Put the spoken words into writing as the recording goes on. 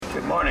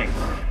Good morning.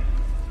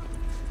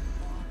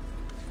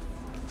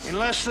 In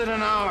less than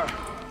an hour,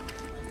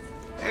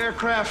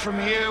 aircraft from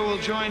here will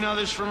join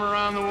others from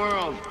around the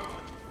world.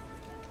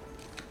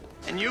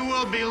 And you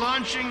will be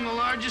launching the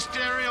largest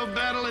aerial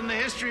battle in the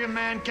history of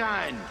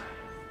mankind.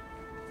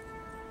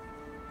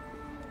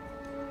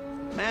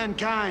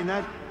 Mankind,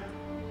 that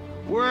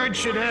word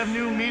should have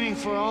new meaning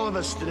for all of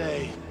us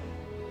today.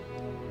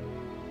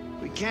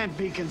 We can't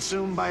be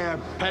consumed by our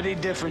petty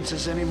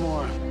differences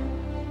anymore.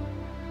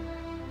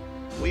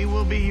 We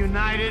will be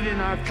united in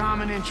our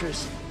common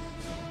interest.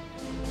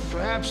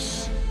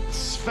 Perhaps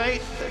it's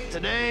fate that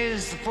today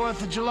is the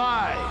 4th of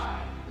July,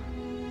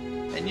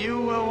 and you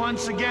will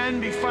once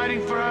again be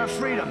fighting for our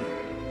freedom.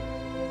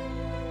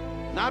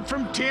 Not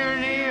from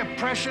tyranny,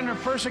 oppression, or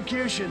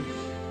persecution,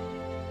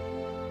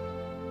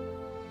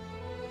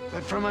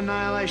 but from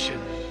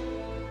annihilation.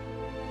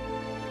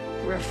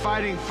 We're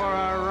fighting for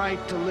our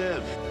right to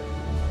live,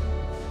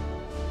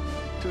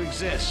 to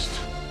exist.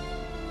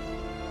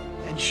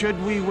 And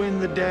should we win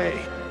the day,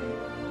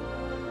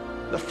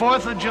 the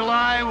 4th of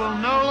July will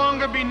no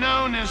longer be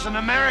known as an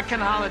American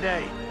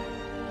holiday,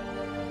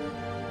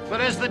 but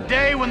as the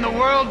day when the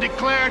world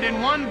declared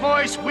in one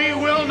voice, we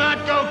will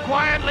not go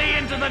quietly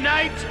into the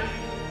night.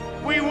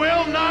 We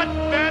will not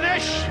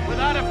vanish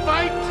without a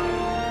fight.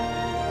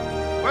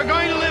 We're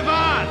going to live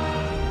on.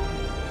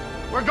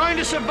 We're going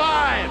to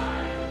survive.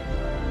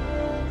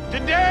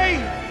 Today,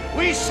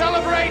 we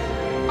celebrate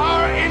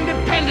our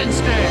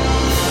Independence Day.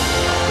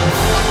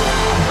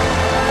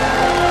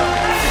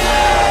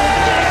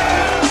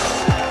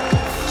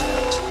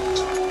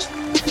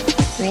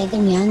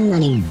 Brigham Young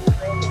Money.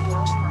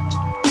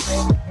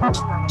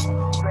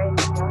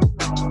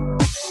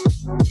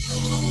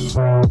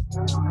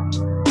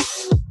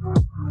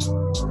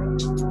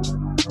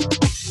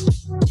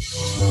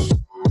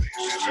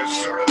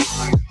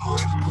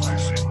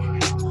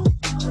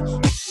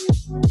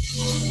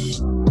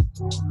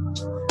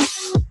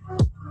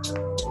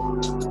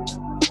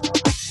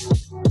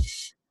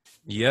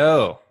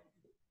 Yo,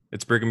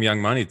 it's Brigham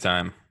Young Money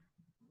time.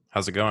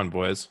 How's it going,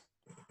 boys?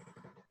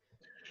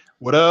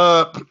 What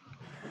up?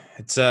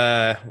 It's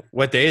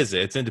what day is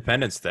it? It's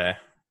Independence Day.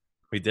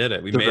 We did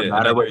it. We made it.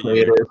 Matter what day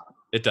year. it is.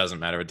 It doesn't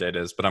matter what day it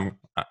is, but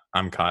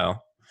I'm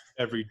Kyle.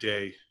 Every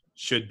day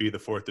should be the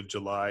 4th of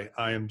July.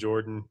 I am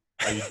Jordan.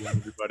 How you doing,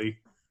 everybody?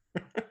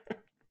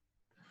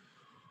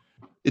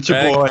 It's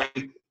your boy.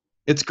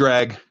 It's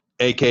Greg,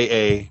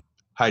 a.k.a.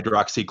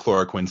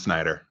 Hydroxychloroquine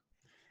Snyder.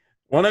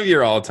 One of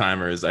your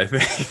all-timers, I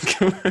think.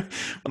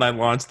 When I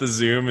launched the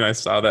Zoom and I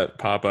saw that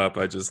pop up,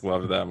 I just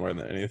loved that more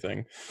than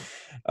anything.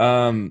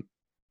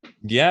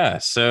 Yeah,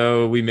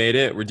 so we made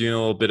it. We're doing a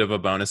little bit of a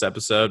bonus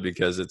episode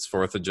because it's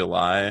 4th of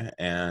July,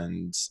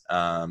 and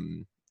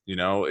you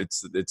know,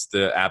 it's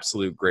the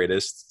absolute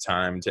greatest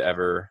time to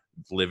ever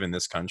live in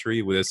this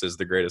country. This is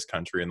the greatest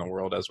country in the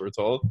world, as we're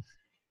told.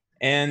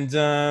 And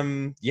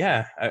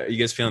yeah, are you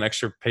guys feeling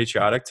extra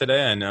patriotic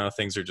today? I know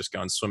things are just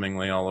going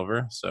swimmingly all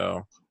over,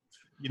 so.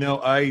 You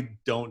know, I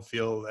don't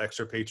feel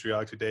extra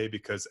patriotic today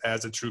because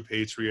as a true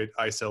patriot,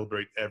 I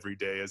celebrate every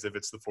day as if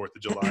it's the 4th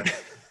of July.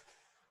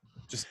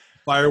 Just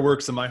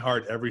fireworks in my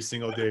heart every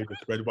single day,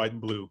 just red, white,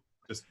 and blue,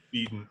 just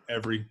beating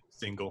every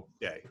single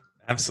day.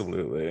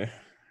 Absolutely.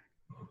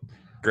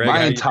 Greg,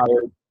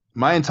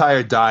 My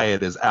entire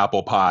diet is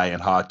apple pie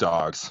and hot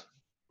dogs.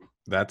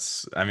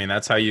 That's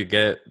how you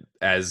get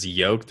as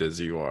yoked as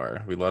you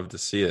are. We love to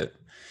see it.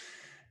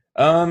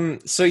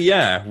 So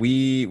yeah,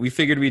 we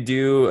figured we'd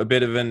do a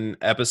bit of an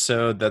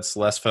episode that's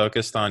less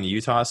focused on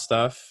Utah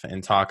stuff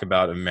and talk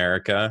about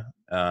America,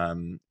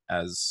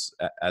 as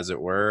it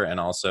were, and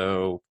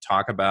also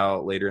talk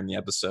about later in the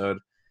episode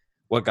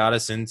what got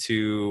us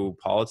into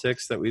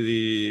politics that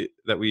we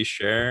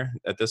share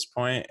at this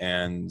point,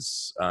 and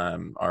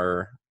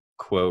our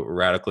quote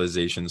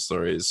radicalization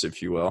stories,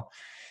 if you will.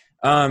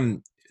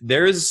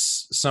 There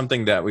is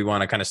something that we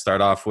want to kind of start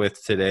off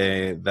with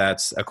today.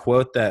 That's a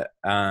quote that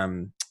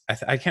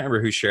I can't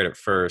remember who shared it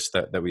first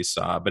that we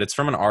saw, but it's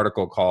from an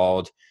article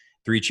called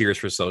 3 Cheers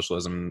for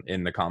Socialism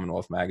in the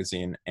Commonwealth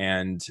magazine.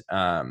 And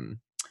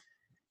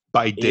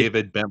by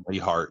David Bentley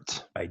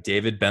Hart. By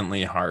David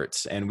Bentley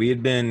Hart. And we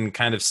had been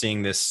kind of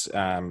seeing this.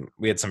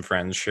 We had some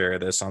friends share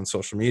this on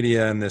social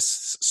media, and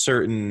this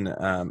certain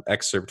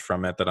excerpt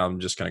from it that I'm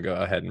just going to go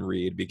ahead and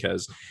read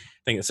because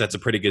I think it sets a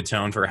pretty good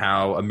tone for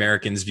how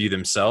Americans view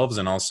themselves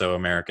and also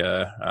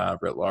America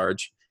writ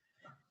large.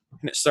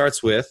 And it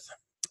starts with,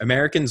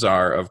 Americans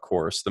are, of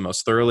course, the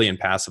most thoroughly and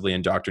passively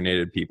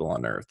indoctrinated people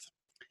on earth.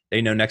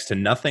 They know next to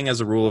nothing as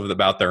a rule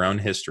about their own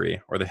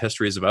history or the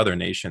histories of other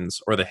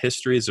nations or the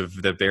histories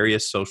of the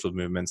various social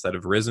movements that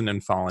have risen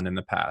and fallen in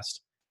the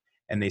past.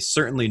 And they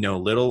certainly know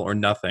little or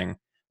nothing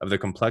of the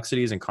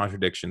complexities and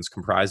contradictions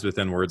comprised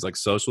within words like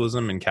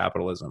socialism and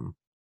capitalism.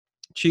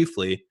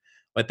 Chiefly,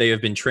 what they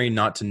have been trained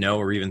not to know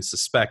or even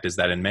suspect is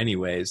that in many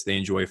ways they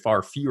enjoy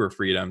far fewer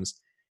freedoms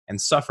and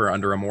suffer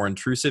under a more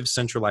intrusive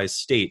centralized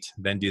state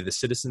than do the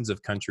citizens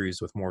of countries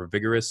with more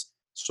vigorous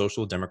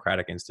social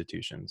democratic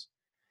institutions.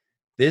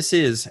 This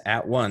is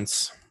at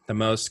once the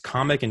most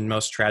comic and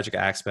most tragic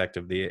aspect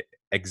of the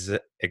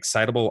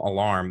excitable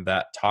alarm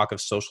that talk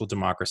of social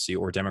democracy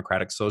or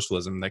democratic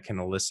socialism that can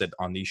elicit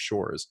on these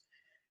shores.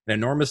 An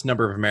enormous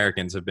number of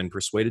Americans have been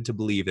persuaded to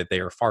believe that they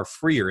are far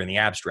freer in the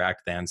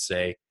abstract than,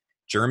 say,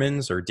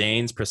 Germans or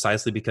Danes,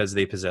 precisely because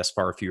they possess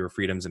far fewer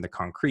freedoms in the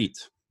concrete.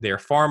 They are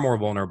far more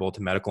vulnerable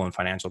to medical and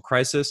financial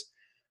crisis,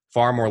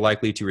 far more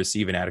likely to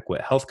receive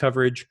inadequate health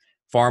coverage,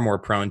 far more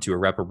prone to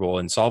irreparable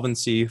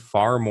insolvency,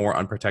 far more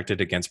unprotected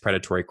against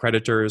predatory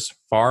creditors,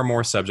 far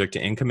more subject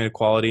to income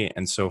inequality,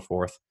 and so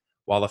forth,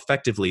 while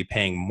effectively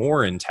paying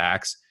more in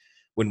tax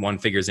when one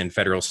figures in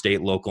federal,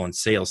 state, local, and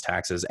sales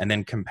taxes, and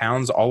then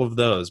compounds all of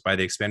those by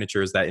the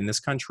expenditures that in this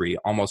country,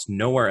 almost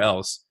nowhere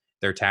else,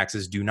 their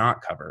taxes do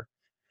not cover.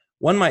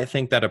 One might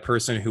think that a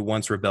person who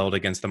once rebelled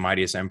against the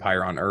mightiest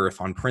empire on earth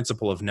on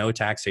principle of no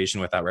taxation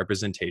without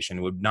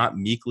representation would not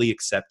meekly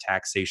accept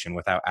taxation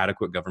without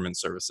adequate government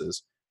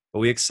services. But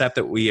we accept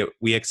that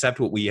we accept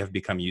what we have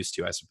become used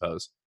to, I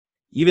suppose.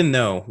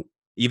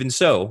 Even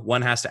so,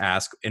 one has to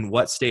ask, in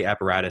what state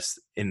apparatus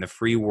in the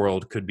free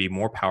world could be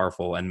more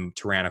powerful and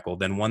tyrannical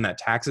than one that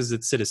taxes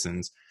its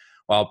citizens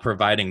while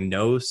providing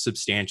no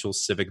substantial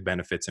civic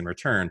benefits in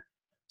return,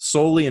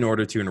 solely in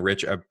order to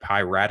enrich a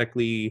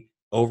piratically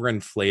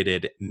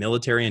overinflated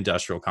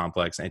military-industrial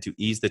complex and to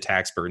ease the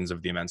tax burdens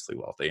of the immensely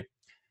wealthy?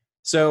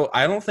 So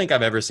I don't think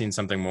I've ever seen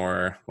something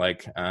more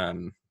like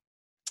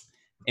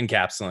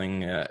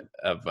encapsulating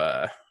of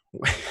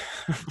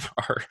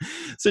our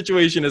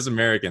situation as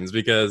Americans,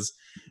 because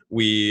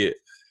we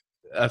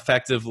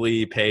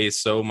effectively pay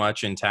so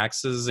much in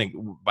taxes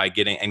by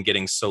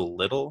getting so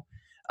little.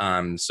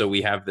 So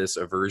we have this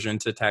aversion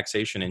to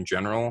taxation in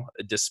general,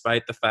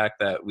 despite the fact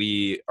that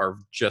we are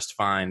just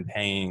fine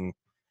paying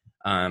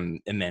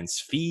immense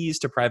fees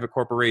to private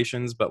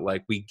corporations, but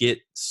like we get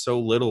so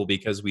little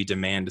because we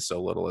demand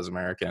so little as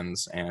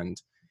Americans, and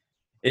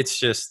it's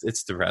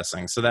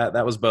depressing. So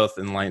that was both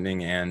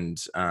enlightening and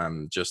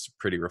just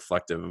pretty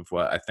reflective of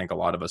what I think a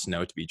lot of us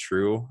know to be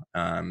true.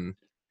 And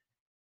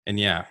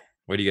yeah,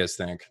 what do you guys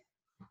think?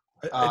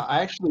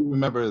 I actually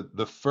remember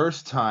the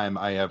first time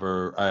I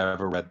ever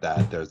read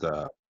that. There's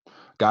a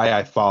guy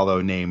I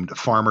follow named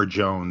Farmer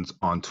Jones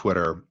on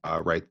Twitter,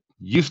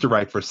 used to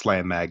write for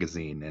Slam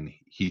Magazine, and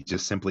he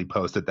just simply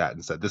posted that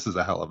and said, "This is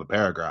a hell of a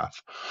paragraph."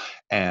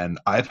 And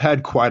I've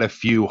had quite a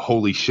few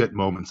holy shit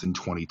moments in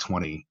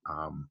 2020.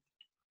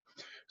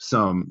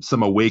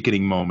 Some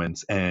awakening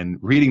moments, and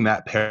reading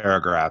that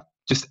paragraph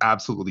just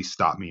absolutely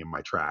stopped me in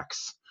my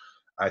tracks.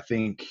 I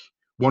think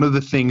one of the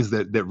things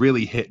that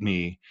really hit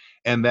me,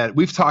 and that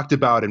we've talked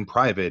about in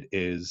private,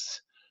 is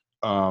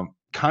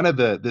kind of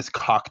this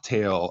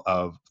cocktail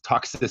of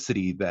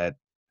toxicity that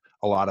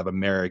a lot of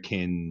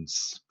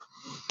Americans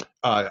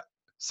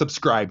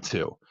subscribe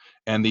to.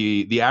 And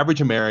the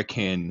average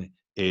American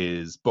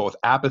is both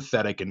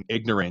apathetic and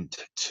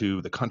ignorant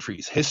to the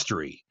country's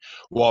history,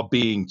 while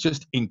being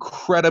just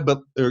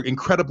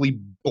incredibly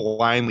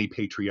blindly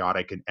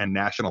patriotic and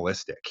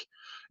nationalistic.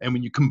 And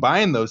when you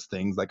combine those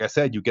things, like I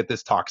said, you get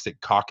this toxic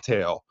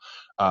cocktail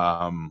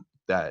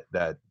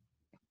that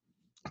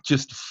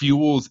just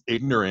fuels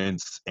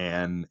ignorance,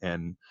 and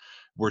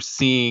we're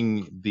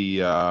seeing the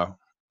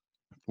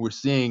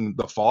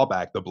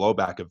fallback, the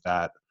blowback of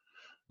that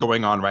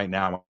going on right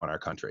now in our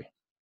country.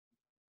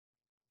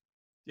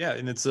 Yeah,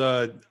 and it's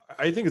I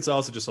think it's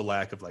also just a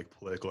lack of like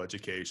political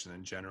education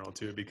in general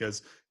too,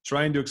 because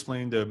trying to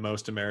explain to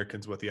most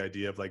Americans what the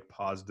idea of like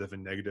positive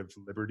and negative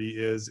liberty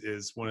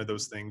is one of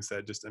those things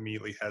that just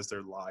immediately has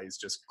their lies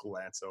just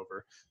glance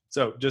over.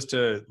 So just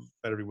to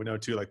let everyone know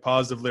too, like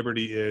positive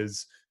liberty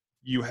is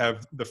you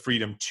have the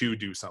freedom to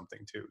do something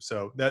too.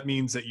 So that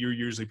means that you're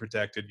usually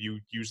protected. You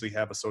usually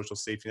have a social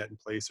safety net in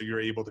place, so you're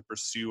able to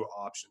pursue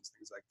options,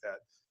 things like that.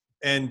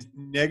 And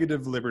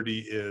negative liberty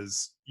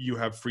is you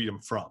have freedom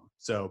from.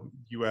 So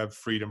you have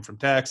freedom from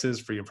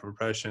taxes, freedom from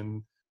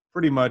oppression,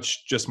 pretty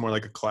much just more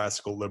like a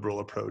classical liberal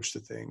approach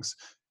to things.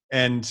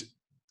 And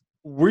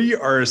we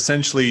are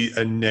essentially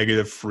a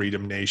negative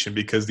freedom nation,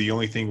 because the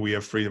only thing we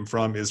have freedom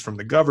from is from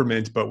the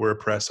government, but we're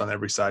oppressed on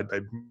every side by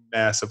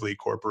massively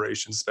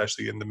corporations,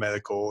 especially in the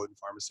medical and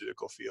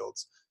pharmaceutical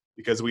fields,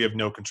 because we have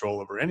no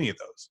control over any of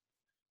those.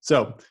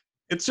 So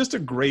it's just a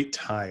great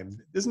time.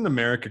 Isn't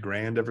America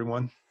grand,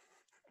 everyone?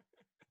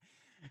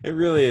 It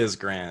really is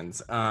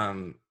grand,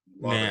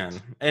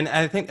 man. And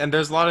I think, and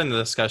there's a lot in the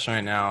discussion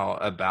right now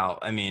about,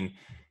 I mean,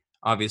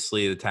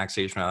 obviously the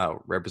taxation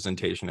without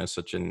representation is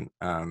such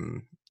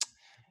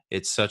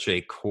it's such a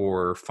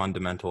core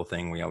fundamental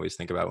thing we always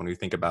think about when we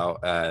think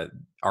about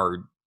our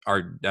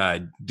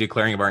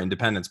declaring of our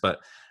independence.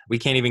 But we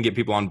can't even get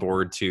people on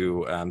board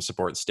to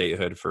support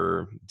statehood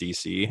for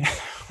DC,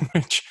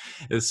 which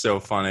is so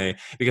funny,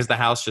 because the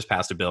House just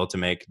passed a bill to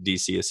make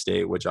DC a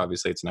state, which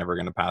obviously it's never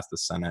going to pass the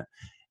Senate.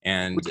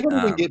 And we can't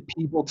even get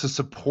people to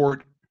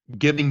support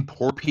giving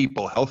poor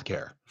people health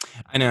care.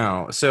 I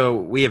know. So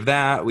we have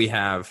that. We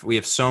have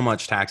so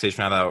much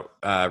taxation without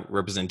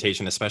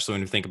representation, especially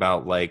when you think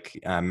about like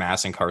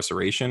mass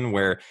incarceration,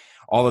 where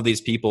all of these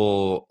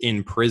people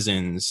in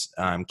prisons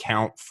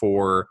count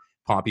for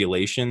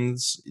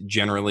populations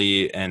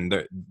generally,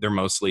 and they're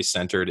mostly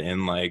centered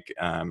in like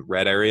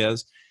red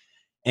areas.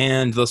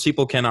 And those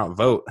people cannot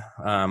vote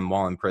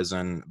while in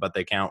prison, but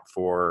they count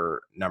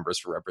for numbers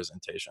for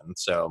representation.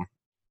 So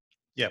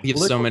Yeah, we have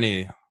so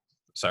many.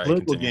 Sorry,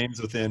 political continue.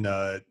 games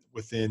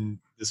within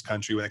this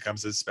country when it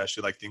comes to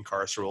especially like the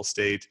incarceral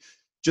state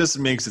just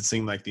makes it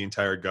seem like the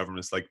entire government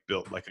is like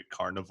built like a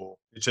carnival.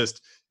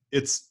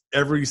 It's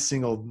every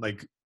single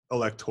like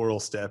electoral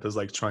step is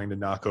like trying to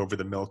knock over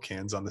the milk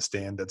cans on the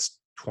stand that's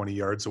 20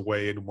 yards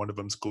away and one of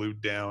them's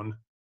glued down.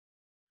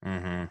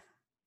 Mm-hmm.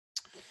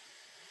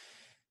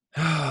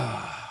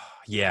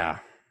 Yeah.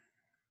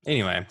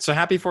 Anyway, so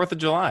happy 4th of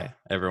July,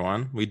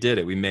 everyone. We did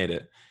it. We made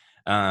it.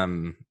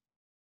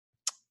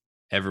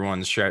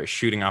 Everyone's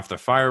shooting off the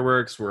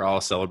fireworks. We're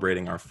all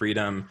celebrating our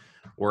freedom.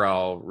 We're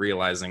all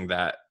realizing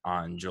that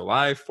on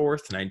July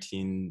 4th,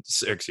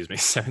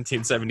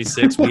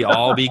 1776, we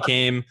all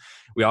became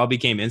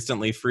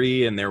instantly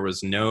free, and there were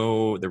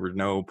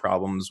no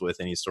problems with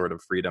any sort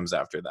of freedoms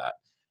after that.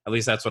 At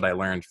least that's what I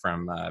learned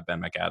from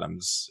Ben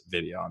McAdams'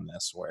 video on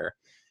this, where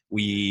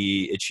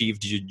we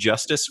achieved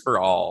justice for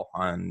all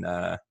on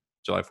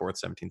July 4th,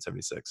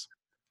 1776.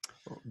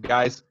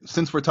 Guys,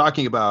 since we're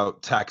talking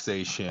about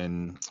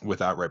taxation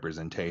without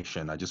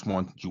representation, I just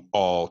want you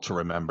all to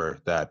remember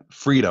that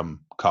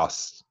freedom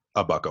costs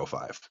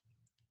 $1.05.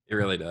 It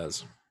really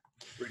does.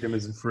 Freedom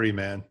isn't free,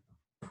 man.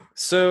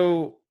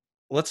 So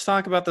let's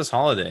talk about this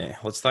holiday.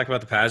 Let's talk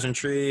about the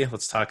pageantry.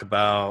 Let's talk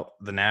about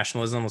the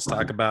nationalism. Let's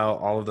talk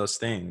about all of those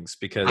things,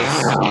 because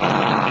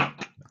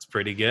that's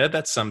pretty good.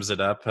 That sums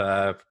it up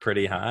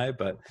pretty high.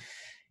 But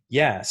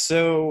yeah,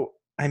 so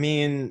I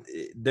mean,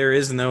 there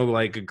is no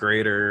like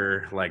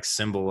greater like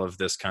symbol of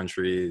this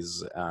country's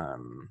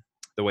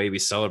the way we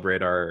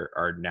celebrate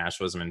our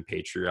nationalism and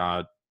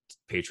patriotic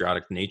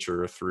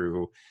nature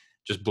through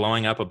just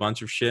blowing up a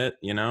bunch of shit,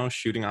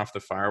 shooting off the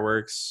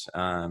fireworks,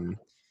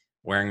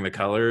 wearing the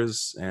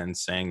colors and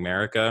saying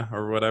America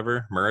or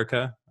whatever.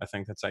 America, I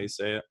think that's how you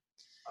say it.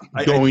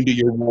 Going to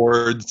your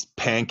wards,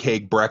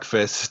 pancake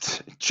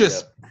breakfast,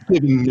 just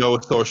giving no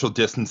social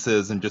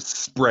distances and just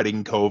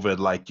spreading COVID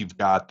like you've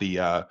got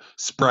the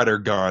spreader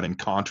gun in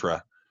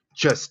Contra,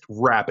 just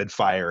rapid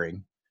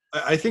firing.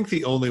 I think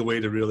the only way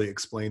to really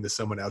explain to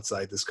someone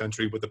outside this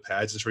country what the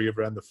pageantry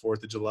around the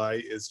 4th of July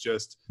is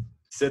just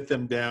sit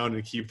them down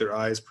and keep their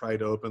eyes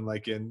pried open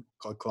like in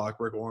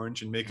Clockwork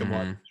Orange and make them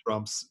watch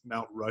Trump's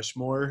Mount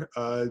Rushmore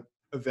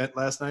event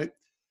last night.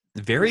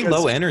 Very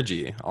low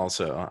energy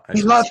also.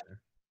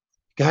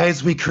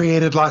 Guys, we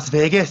created Las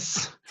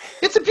Vegas.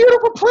 It's a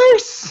beautiful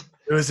place.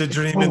 It was a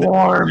dream in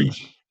the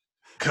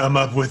come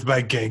up with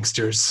by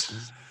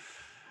gangsters.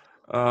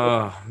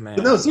 Oh, man.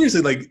 But no,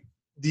 seriously, like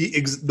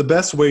the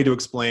best way to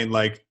explain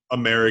like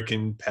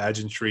American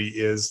pageantry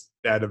is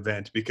that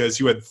event, because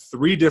you had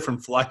 3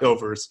 different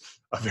flyovers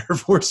of Air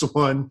Force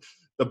One,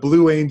 the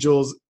Blue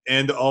Angels,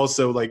 and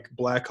also like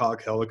Black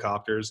Hawk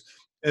helicopters.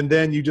 And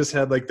then you just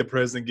had like the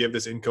president give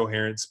this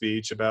incoherent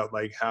speech about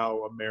like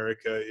how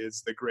America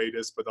is the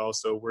greatest, but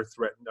also we're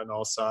threatened on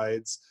all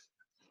sides.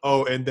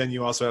 Oh, and then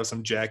you also have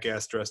some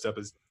jackass dressed up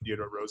as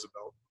Theodore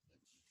Roosevelt.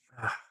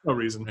 No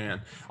reason. Man.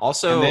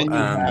 Also,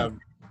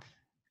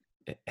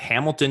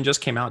 Hamilton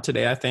just came out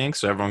today, I think,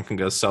 so everyone can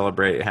go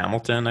celebrate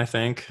Hamilton, I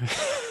think.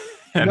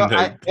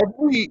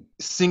 Every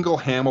single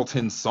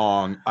Hamilton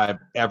song I've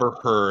ever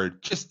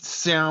heard just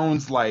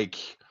sounds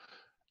like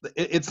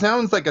it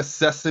sounds like a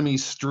Sesame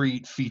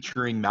Street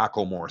featuring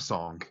Macklemore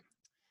song.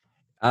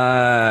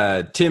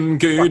 Tim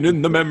Kaine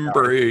in the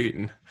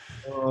membrane.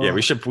 Yeah,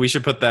 we should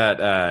put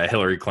that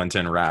Hillary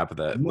Clinton rap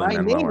that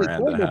Lin-Manuel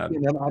Miranda had.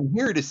 And I'm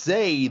here to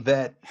say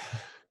that,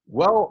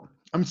 well,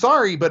 I'm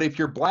sorry, but if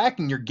you're black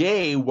and you're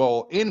gay,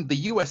 well, in the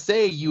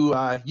USA, you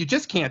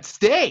just can't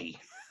stay.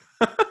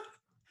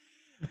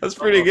 That's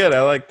pretty good.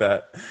 I like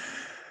that.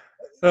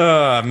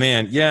 Oh,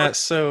 man. Yeah,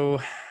 so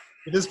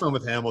it is fun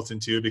with Hamilton,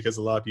 too, because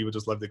a lot of people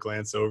just love to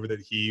glance over that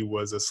he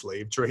was a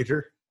slave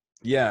trader.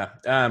 Yeah.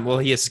 Well,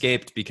 he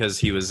escaped because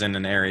he was in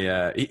an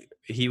area.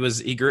 He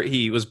was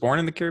born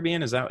in the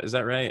Caribbean. Is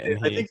that right?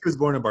 And I think he was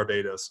born in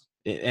Barbados.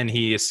 And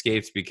he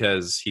escaped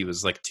because he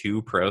was like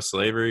too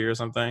pro-slavery or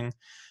something.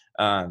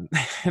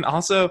 And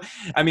also,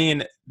 I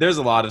mean, there's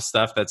a lot of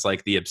stuff that's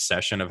like the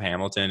obsession of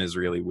Hamilton is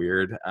really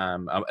weird.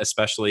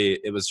 Especially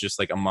it was just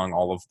like among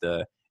all of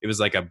it was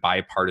like a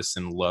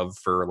bipartisan love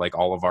for like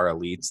all of our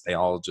elites. They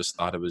all just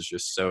thought it was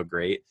just so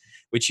great,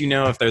 which,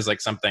 if there's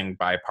like something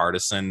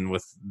bipartisan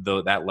with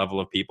that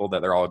level of people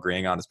that they're all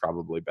agreeing on is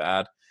probably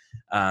bad.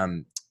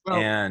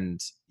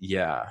 And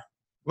yeah.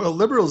 Well,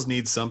 liberals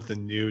need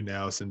something new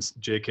now since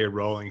J.K.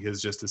 Rowling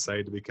has just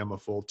decided to become a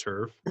full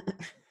TERF.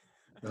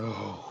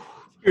 Oh.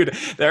 Dude,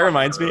 that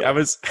reminds me. I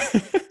was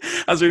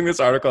reading this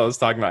article. I was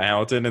talking about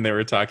Hamilton, and they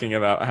were talking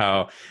about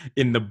how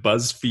in the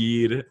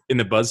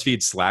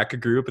BuzzFeed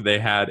Slack group, they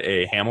had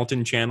a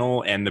Hamilton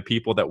channel, and the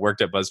people that worked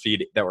at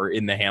BuzzFeed that were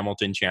in the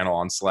Hamilton channel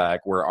on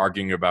Slack were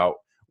arguing about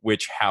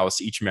which house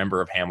each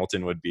member of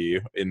Hamilton would be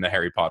in the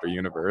Harry Potter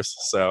universe.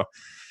 So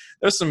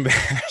there's some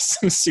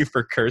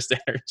super cursed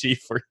energy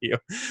for you.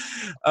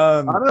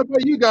 I don't know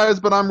about you guys,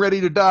 but I'm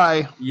ready to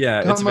die.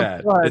 Yeah, Come it's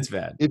bad. outside. It's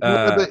bad. If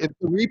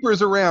the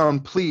Reaper's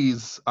around,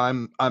 please,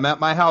 I'm at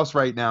my house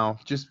right now.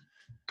 Just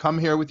come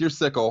here with your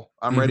sickle.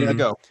 I'm ready to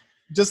go.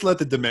 Just let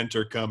the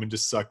Dementor come and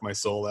just suck my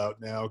soul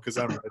out now, because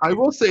I'm ready. I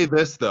will say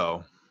this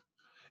though,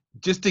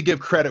 just to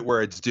give credit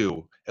where it's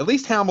due. At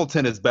least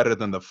Hamilton is better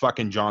than the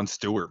fucking Jon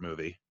Stewart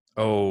movie.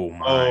 Oh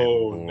my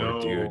lord,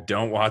 no. dude!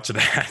 Don't watch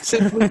that.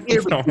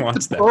 Don't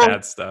watch that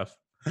bad stuff.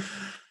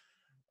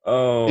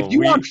 Oh, if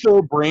you want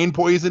full brain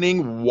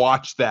poisoning,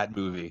 watch that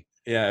movie.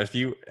 Yeah, if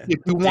you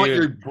want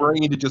your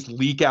brain to just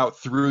leak out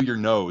through your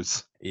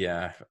nose.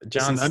 Yeah,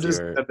 Jon Stewart. I'm just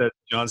glad that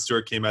Jon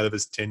Stewart came out of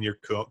his 10-year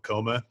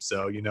coma,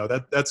 so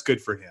that's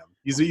good for him.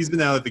 He's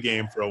been out of the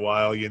game for a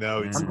while,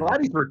 I'm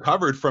glad he's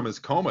recovered from his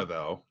coma,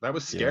 though. That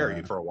was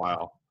scary for a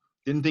while.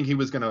 Didn't think he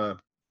was gonna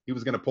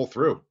pull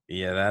through.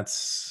 Yeah,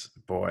 that's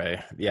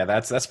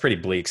pretty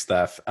bleak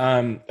stuff.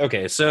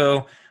 Okay,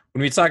 so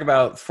when we talk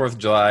about 4th of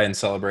July and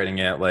celebrating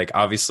it, like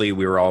obviously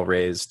we were all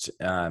raised,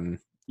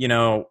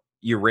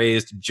 you're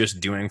raised just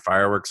doing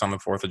fireworks on the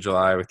 4th of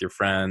July with your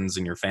friends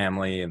and your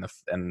family, and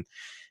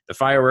the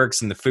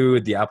fireworks and the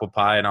food, the apple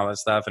pie and all that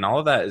stuff. And all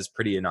of that is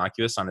pretty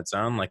innocuous on its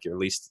own, like at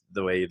least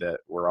the way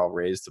that we're all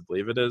raised to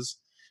believe it is.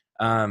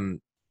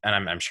 And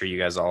I'm sure you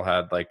guys all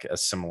had like a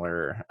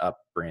similar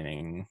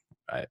upbringing,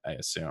 I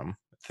assume,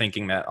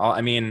 thinking that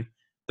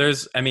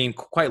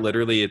quite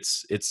literally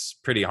it's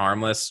pretty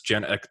harmless,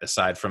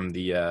 aside from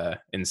the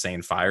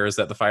insane fires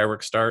that the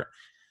fireworks start.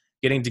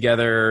 Getting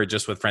together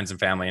just with friends and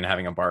family and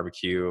having a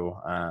barbecue,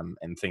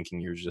 and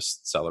thinking you're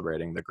just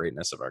celebrating the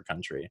greatness of our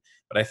country.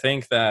 But I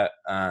think that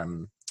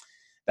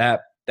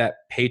that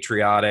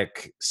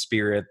patriotic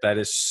spirit that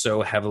is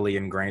so heavily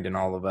ingrained in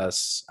all of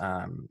us,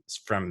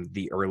 from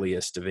the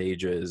earliest of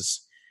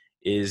ages,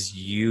 is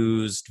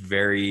used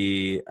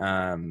very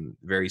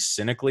very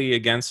cynically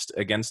against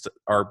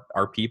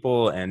our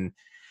people. And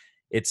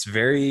it's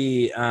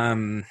very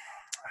I'm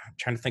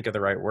trying to think of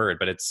the right word,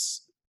 but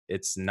it's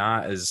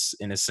not as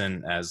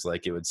innocent as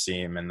like it would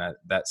seem, and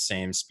that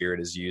same spirit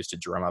is used to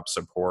drum up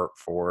support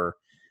for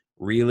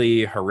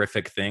really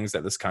horrific things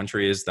that this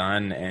country has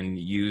done, and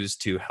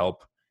used to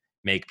help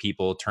make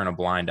people turn a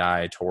blind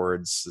eye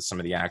towards some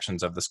of the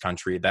actions of this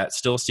country that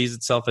still sees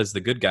itself as the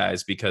good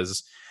guys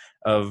because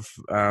of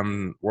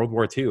World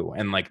War II.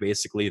 And like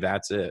basically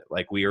that's it.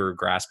 Like we are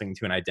grasping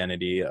to an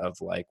identity of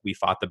like we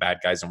fought the bad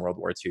guys in World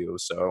War II,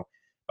 so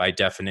by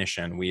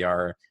definition we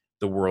are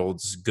the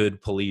world's good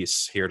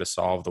police here to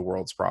solve the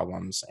world's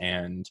problems.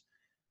 And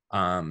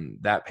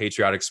that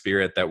patriotic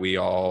spirit that we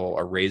all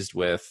are raised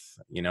with,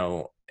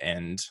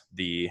 and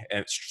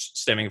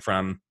stemming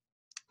from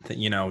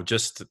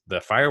just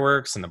the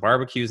fireworks and the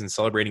barbecues and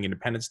celebrating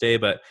Independence Day,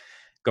 but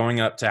going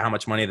up to how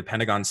much money the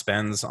Pentagon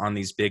spends on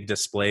these big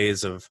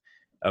displays of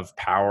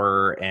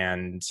power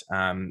and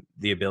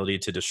the ability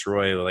to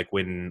destroy, like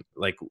with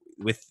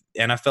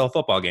NFL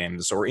football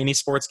games or any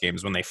sports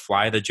games, when they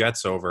fly the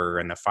jets over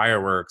and the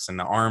fireworks and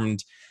the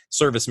armed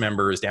service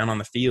members down on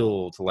the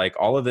field, like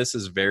all of this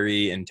is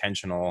very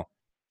intentional.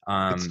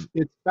 It's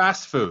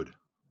fast food.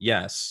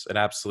 Yes, it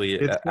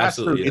absolutely is.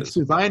 It's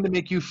designed to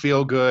make you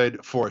feel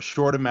good for a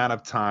short amount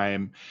of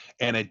time,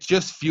 and it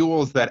just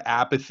fuels that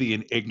apathy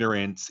and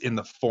ignorance in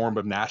the form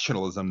of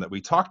nationalism that we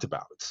talked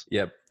about.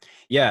 Yep.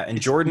 Yeah, and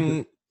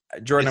Jordan,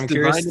 I'm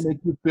curious. It's designed to make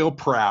you feel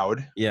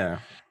proud. Yeah.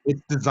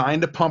 It's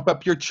designed to pump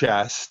up your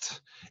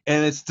chest,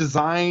 and it's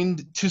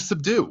designed to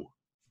subdue.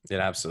 It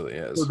absolutely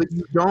is. So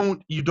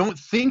that you don't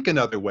think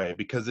another way,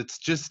 because it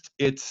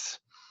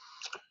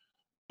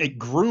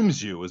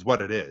grooms you is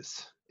what it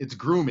is. It's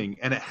grooming,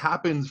 and it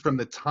happens from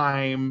the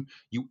time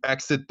you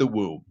exit the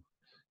womb.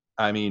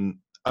 I mean,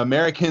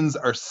 Americans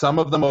are some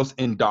of the most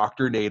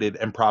indoctrinated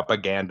and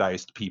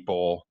propagandized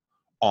people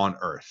on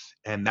earth,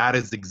 and that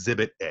is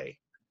Exhibit A.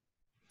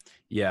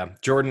 Yeah,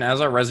 Jordan,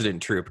 as our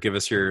resident troop, give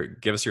us your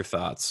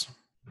thoughts.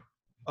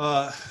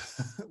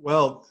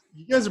 Well,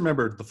 you guys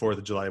remember the 4th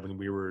of July when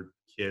we were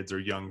kids or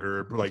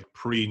younger, like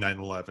pre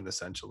 9/11,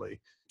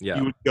 essentially. Yeah,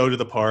 you would go to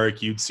the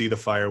park, you'd see the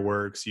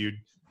fireworks, you'd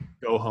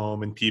go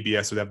home, and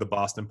PBS would have the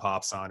Boston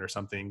Pops on or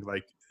something,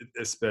 like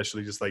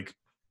especially just like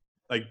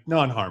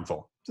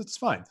non-harmful. It's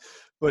fine.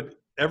 But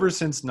ever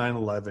since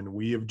 9/11,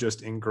 we have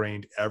just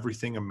ingrained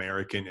everything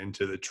American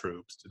into the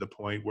troops to the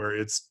point where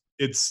it's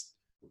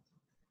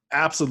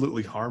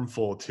absolutely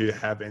harmful to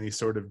have any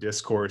sort of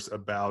discourse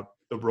about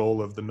the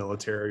role of the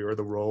military or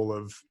the role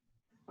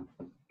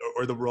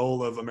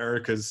of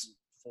America's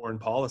foreign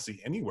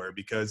policy anywhere,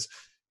 because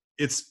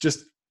it's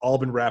just all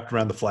been wrapped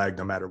around the flag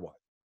no matter what.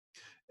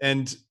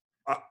 And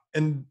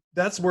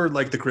that's where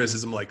like the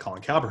criticism like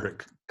Colin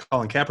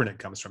Kaepernick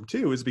comes from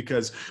too, is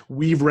because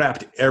we've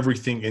wrapped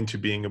everything into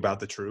being about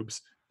the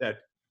troops, that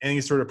any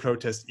sort of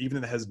protest, even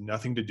if it has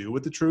nothing to do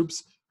with the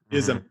troops,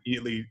 is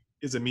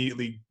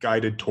immediately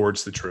guided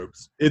towards the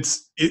troops.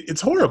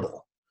 It's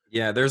horrible.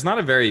 Yeah, there's not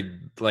a very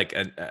like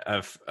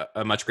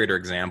a much greater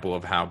example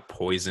of how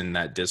poisoned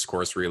that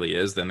discourse really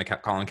is than the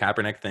Colin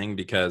Kaepernick thing,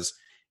 because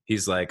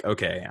he's like,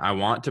 okay, I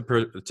want to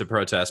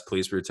protest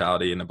police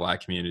brutality in the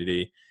Black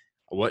community.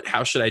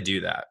 How should I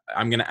do that?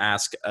 I'm going to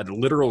ask a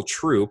literal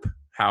troop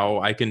how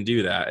I can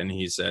do that. And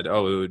he said,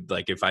 oh, it would,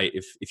 like,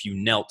 if you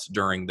knelt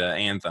during the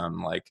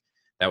anthem, like,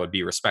 that would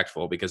be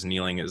respectful, because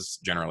kneeling is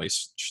generally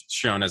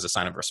shown as a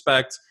sign of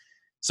respect.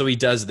 So he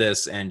does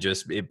this, and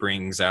just it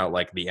brings out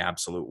like the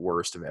absolute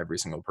worst of every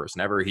single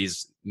person ever.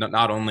 He's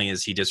not only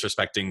is he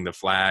disrespecting the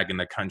flag and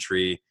the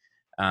country,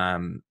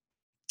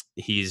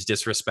 he's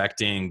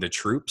disrespecting the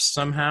troops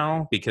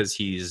somehow, because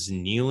he's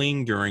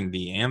kneeling during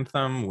the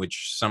anthem,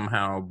 which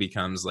somehow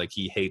becomes like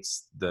he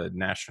hates the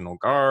National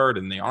Guard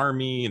and the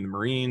Army and the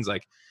Marines.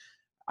 Like,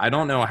 I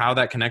don't know how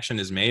that connection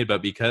is made,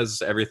 but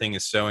because everything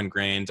is so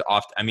ingrained,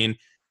 I mean,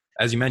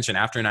 as you mentioned,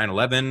 after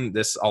 9/11,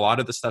 a lot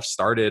of the stuff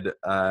started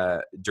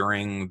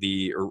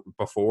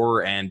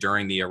before and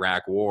during the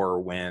Iraq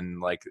War, when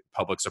like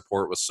public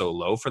support was so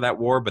low for that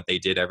war, but they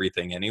did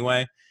everything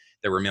anyway.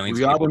 There were millions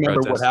We of all people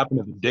remember protesting. what happened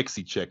to the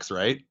Dixie Chicks,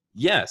 right?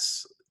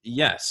 Yes.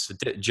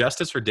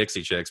 Justice for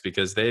Dixie Chicks,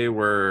 because they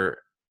were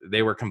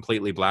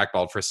completely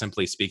blackballed for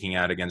simply speaking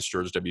out against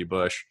George W.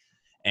 Bush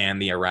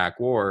and the Iraq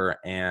War.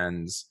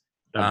 And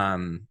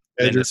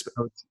They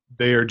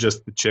are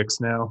just the Chicks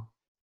now.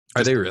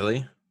 Are they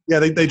really? Yeah,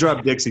 they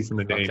dropped Dixie from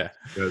the name. Okay.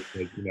 Because,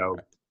 you know.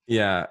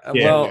 Yeah.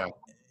 Yeah, Well,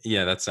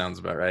 yeah, that sounds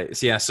about right.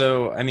 So, yeah.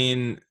 So, I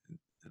mean,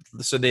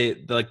 so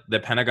they, like, the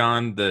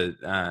Pentagon,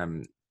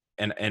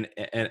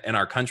 and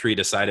our country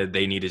decided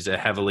they needed to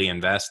heavily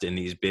invest in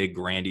these big,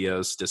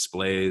 grandiose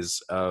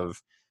displays of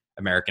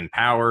American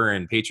power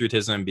and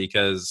patriotism,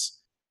 because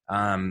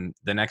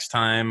the next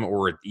time,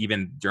 or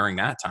even during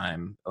that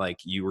time, like,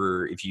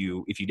 if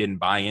you didn't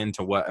buy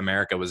into what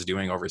America was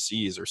doing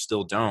overseas, or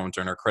still don't,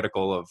 and are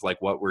critical of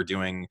like what we're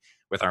doing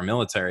with our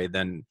military,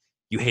 then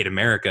you hate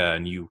America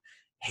and you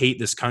hate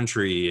this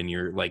country, and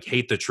you're like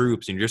hate the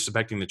troops, and you're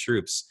disrespecting the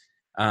troops.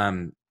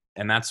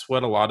 And that's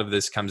what a lot of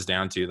this comes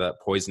down to, that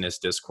poisonous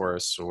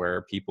discourse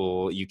where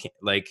you can't,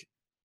 like,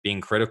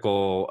 being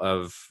critical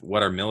of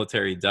what our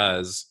military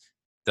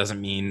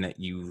doesn't mean that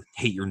you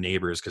hate your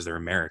neighbors because they're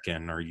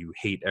American, or you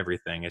hate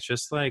everything. It's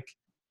just like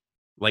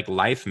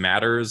life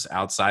matters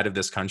outside of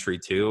this country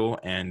too,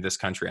 and this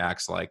country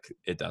acts like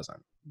it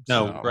doesn't.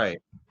 No, So, Right.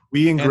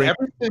 We ingrain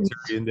everything-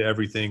 military into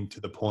everything, to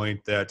the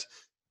point that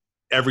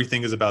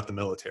everything is about the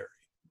military,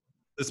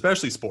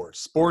 especially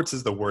sports. Sports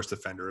is the worst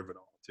offender of it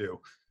all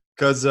too.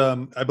 Because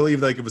I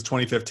believe like it was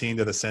 2015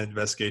 that a Senate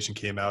investigation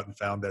came out and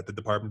found that the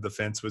Department of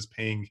Defense was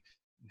paying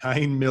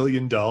 $9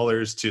 million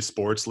to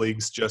sports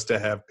leagues just to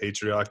have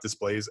patriotic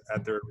displays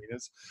at their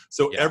arenas.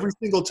 So Yeah. every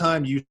single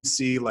time you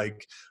see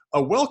like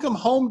a welcome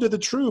home to the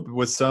troop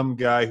with some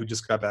guy who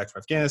just got back from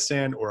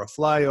Afghanistan, or a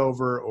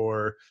flyover,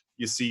 or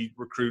you see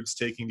recruits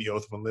taking the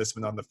oath of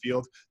enlistment on the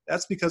field,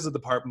 that's because the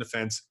Department of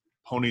Defense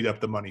ponied up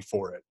the money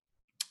for it.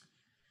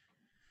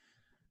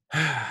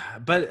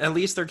 but at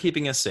least they're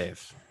keeping us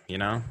safe, you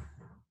know?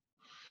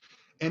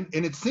 And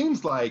it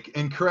seems like,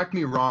 and correct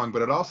me wrong,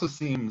 but it also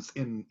seems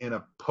in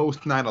a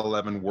post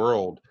 9/11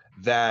 world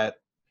that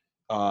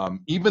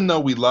even though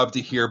we love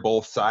to hear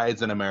both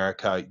sides in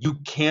America, you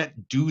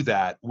can't do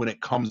that when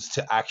it comes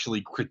to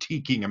actually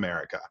critiquing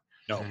America,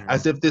 No.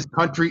 as if this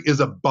country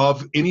is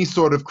above any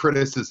sort of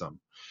criticism.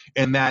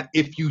 And that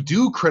if you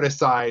do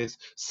criticize,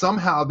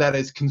 somehow that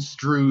is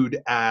construed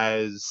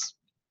as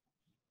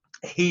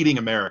hating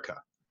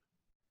America.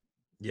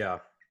 Yeah.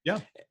 Yeah.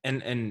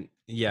 And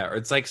yeah, or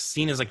it's like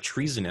seen as like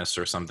treasonous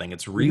or something.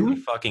 It's really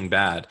fucking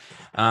bad.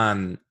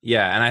 Yeah,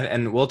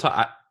 and we'll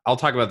talk. I'll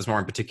talk about this more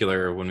in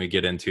particular when we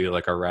get into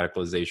like our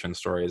radicalization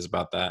stories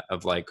about that,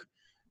 of like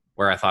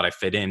where I thought I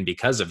fit in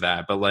because of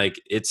that. But like,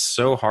 it's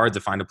so hard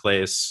to find a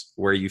place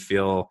where you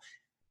feel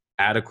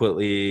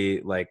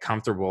adequately like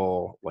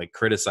comfortable like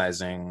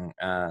criticizing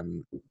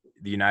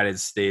the United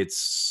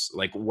States,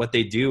 like what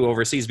they do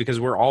overseas, because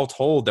we're all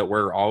told that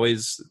we're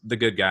always the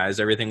good guys.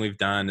 Everything we've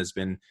done has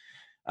been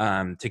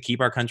to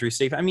keep our country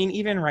safe. I mean,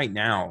 even right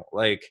now,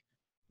 like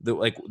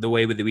the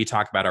way that we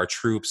talk about our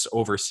troops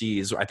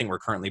overseas, I think we're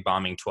currently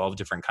bombing 12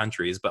 different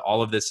countries, but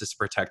all of this is to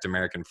protect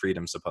American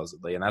freedom,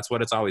 supposedly. And that's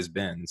what it's always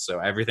been. So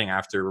everything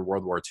after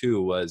World War II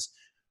was,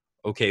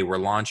 okay, we're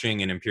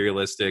launching an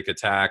imperialistic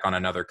attack on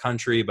another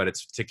country, but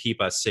it's to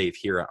keep us safe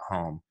here at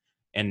home.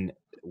 And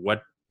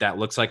what that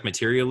looks like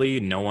materially,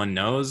 no one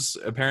knows,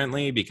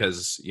 apparently,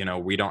 because, you know,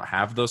 we don't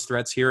have those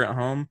threats here at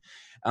home.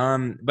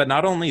 But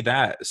not only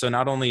that, so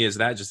not only is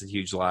that just a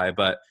huge lie,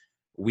 but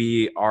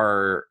we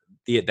are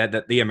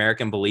the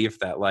American belief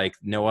that like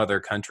no other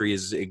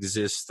countries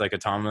exist like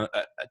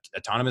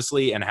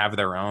autonomously and have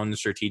their own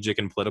strategic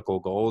and political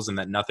goals, and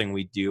that nothing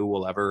we do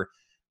will ever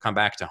come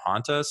back to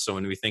haunt us. So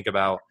when we think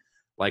about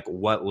like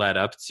what led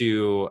up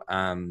to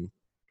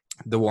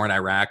the war in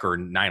Iraq or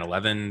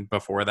 9/11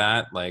 before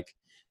that, like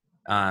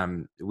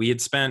we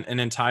had spent an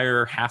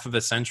entire half of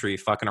a century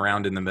fucking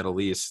around in the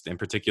Middle East, in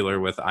particular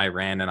with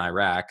Iran and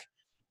Iraq.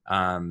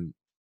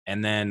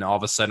 And then all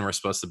of a sudden we're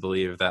supposed to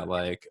believe that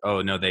like,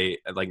 oh no, they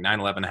like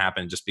 9/11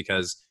 happened just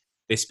because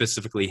they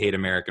specifically hate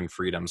American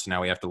freedom. So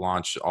now we have to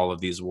launch all of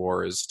these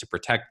wars to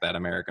protect that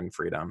American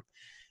freedom.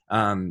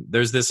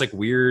 there's this like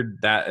weird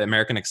that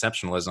American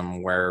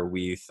exceptionalism where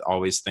we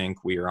always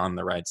think we are on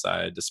the right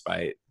side,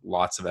 despite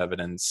lots of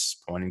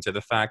evidence pointing to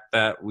the fact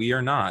that we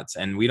are not.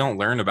 And we don't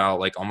learn about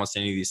like almost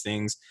any of these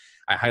things.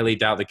 I highly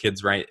doubt the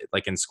kids right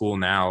like in school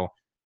now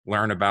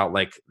learn about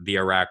like the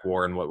Iraq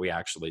War and what we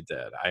actually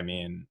did. I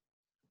mean,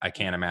 I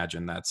can't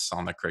imagine that's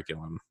on the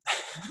curriculum.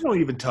 We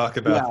don't even talk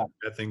about Yeah.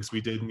 the bad things we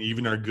did in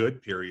even our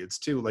good periods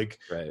too. Like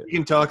Right. we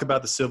can talk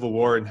about the Civil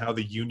War and how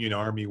the Union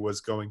Army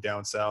was going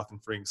down south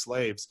and freeing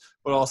slaves,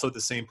 but also at the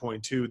same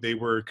point too, they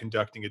were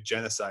conducting a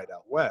genocide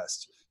out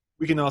west.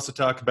 We can also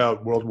talk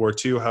about World War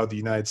II, how the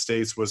United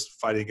States was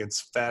fighting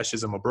against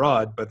fascism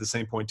abroad, but at the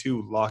same point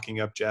too, locking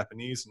up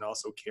Japanese and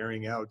also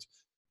carrying out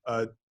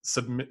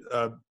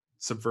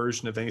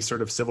subversion of any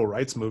sort of civil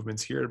rights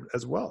movements here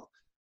as well.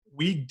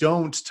 We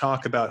don't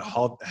talk about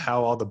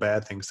how all the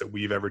bad things that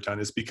we've ever done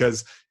is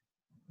because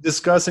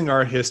discussing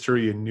our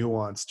history in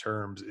nuanced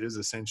terms is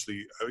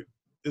essentially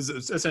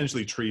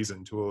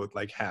treason to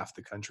like half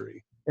the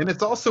country. And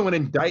it's also an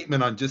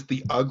indictment on just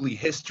the ugly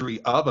history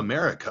of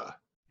America.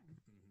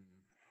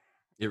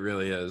 It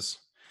really is.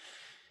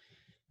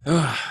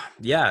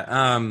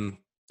 Yeah.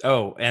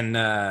 Oh,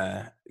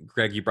 and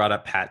Greg, you brought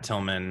up Pat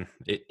Tillman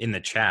in the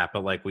chat,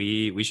 but like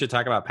we should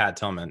talk about Pat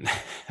Tillman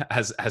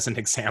as an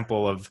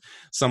example of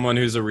someone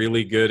who's a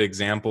really good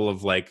example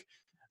of like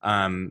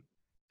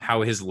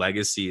how his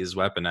legacy is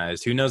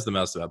weaponized. Who knows the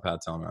most about Pat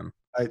Tillman?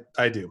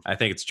 I do. I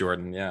think it's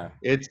Jordan. Yeah.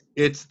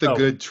 It's the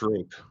good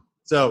troop.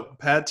 So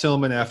Pat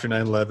Tillman, after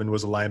 9/11,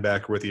 was a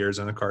linebacker with the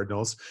Arizona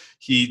Cardinals.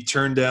 He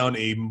turned down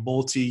a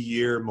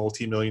multi-year,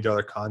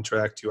 multi-million-dollar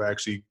contract to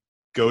actually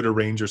go to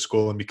Ranger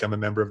School and become a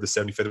member of the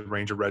 75th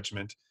Ranger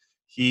Regiment.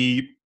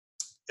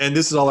 And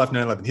this is all after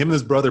 9/11. Him and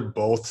his brother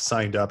both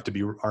signed up to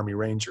be Army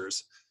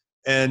Rangers.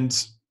 And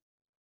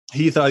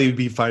he thought he would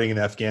be fighting in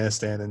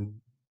Afghanistan and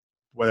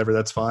whatever,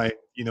 that's fine.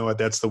 You know what,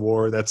 that's the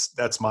war.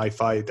 That's my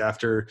fight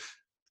after,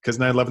 because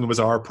 9/11 was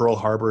our Pearl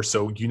Harbor.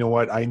 So you know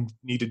what, I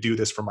need to do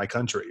this for my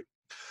country.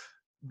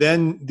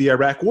 Then the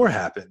Iraq War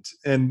happened.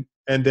 And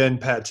then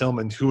Pat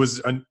Tillman, who was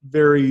a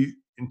very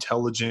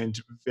intelligent,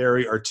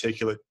 very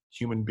articulate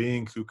human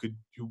being who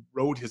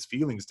wrote his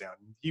feelings down.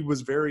 He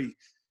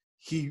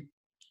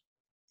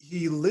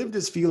lived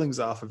his feelings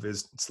off of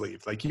his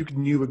sleeve. Like you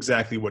knew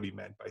exactly what he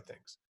meant by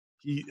things.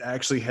 He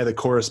actually had a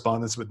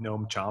correspondence with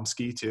Noam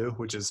Chomsky too,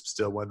 which is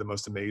still one of the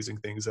most amazing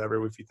things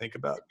ever if you think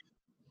about it.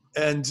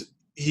 And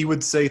he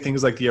would say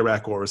things like the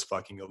Iraq War was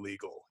fucking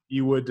illegal. He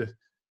was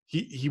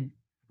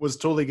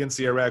totally against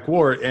the Iraq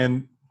War.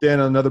 And then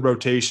another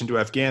rotation to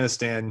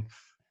Afghanistan,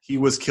 he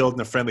was killed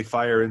in a friendly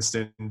fire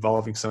incident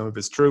involving some of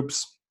his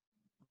troops.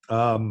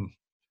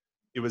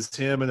 It was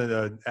him and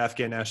an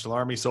Afghan National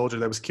Army soldier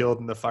that was killed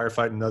in the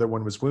firefight. Another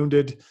one was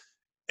wounded.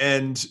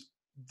 And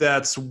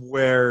that's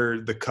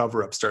where the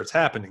cover-up starts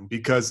happening,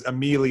 because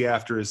immediately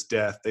after his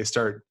death,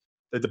 the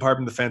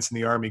Department of Defense and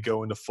the Army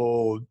go into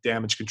full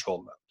damage control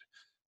mode.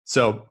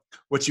 So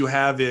what you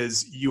have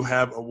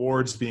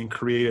awards being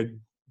created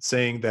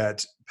saying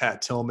that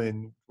Pat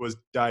Tillman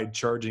died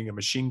charging a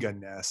machine gun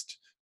nest,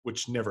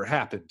 which never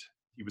happened.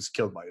 He was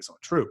killed by his own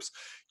troops.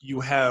 You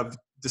have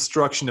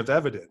destruction of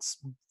evidence.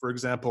 For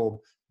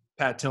example,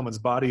 Pat Tillman's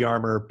body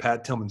armor,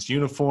 Pat Tillman's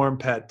uniform,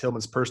 Pat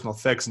Tillman's personal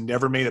effects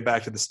never made it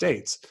back to the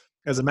States.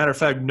 As a matter of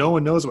fact, no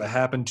one knows what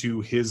happened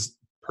to his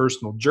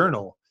personal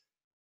journal,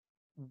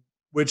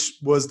 which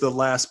was the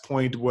last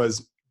point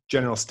was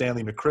General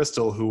Stanley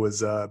McChrystal, who was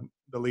the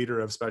leader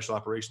of Special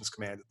Operations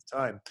Command at the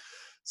time.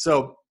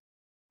 So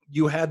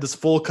you had this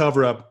full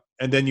cover-up,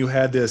 and then you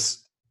had a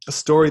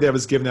story that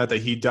was given out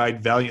that he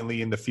died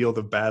valiantly in the field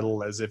of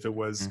battle, as if it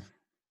was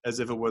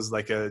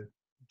like a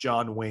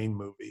John Wayne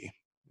movie.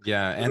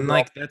 Yeah, and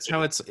like that's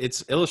how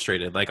it's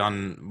illustrated. Like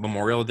on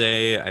Memorial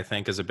Day, I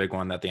think is a big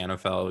one that the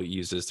NFL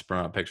uses to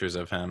promote pictures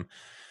of him.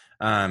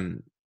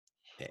 And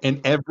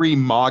every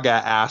MAGA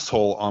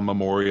asshole on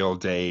Memorial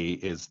Day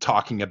is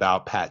talking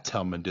about Pat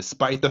Tillman,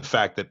 despite the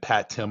fact that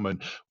Pat Tillman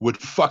would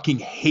fucking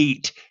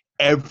hate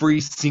every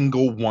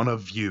single one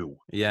of you.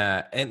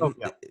 Yeah. And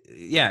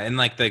and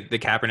like the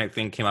Kaepernick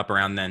thing came up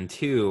around then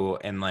too,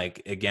 and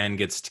like again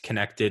gets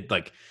connected.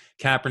 Like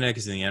Kaepernick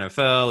is in the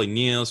NFL, he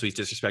kneels, so he's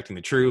disrespecting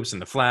the troops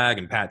and the flag,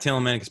 and Pat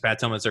Tillman, because Pat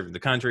Tillman served the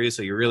country,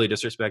 so you're really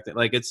disrespecting.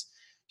 Like it's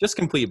just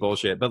complete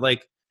bullshit. But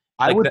like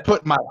I would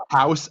put my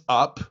house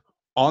up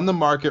on the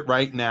market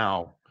right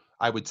now.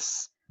 I wouldn't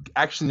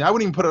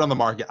even put it on the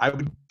market. I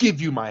would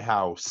give you my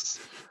house.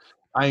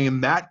 I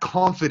am that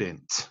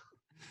confident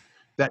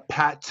that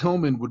Pat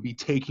Tillman would be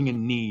taking a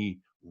knee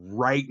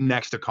right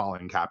next to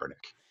Colin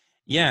Kaepernick.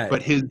 Yeah.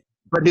 But his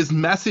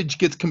message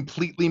gets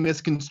completely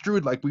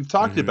misconstrued, like we've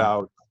talked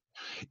about,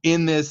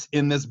 in this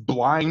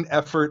blind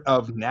effort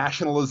of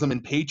nationalism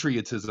and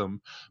patriotism,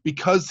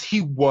 because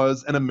he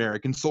was an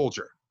American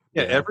soldier.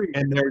 Yeah,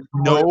 and there's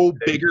no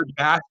bigger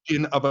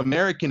bastion of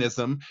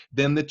Americanism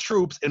than the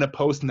troops in a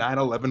post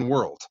 9/11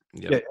 world.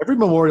 Yep. Yeah, every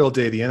Memorial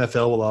Day, the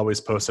NFL will always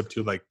post up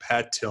to like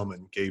Pat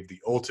Tillman gave the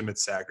ultimate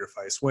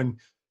sacrifice when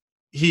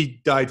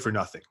he died for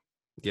nothing.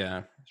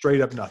 Yeah,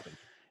 straight up nothing.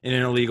 in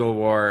an illegal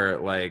war,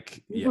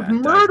 like He yeah, was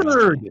definitely.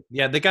 murdered.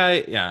 Yeah, the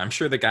guy. Yeah, I'm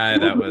sure the guy He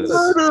that was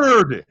was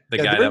murdered. the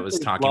Yeah, guy there's that was a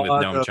talking with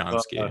lot Noam of,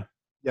 Chomsky.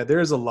 yeah,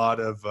 there's a lot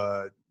of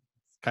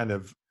kind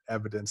of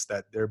evidence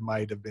that there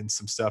might have been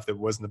some stuff that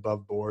wasn't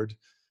above board,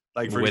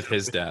 like for With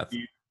his example,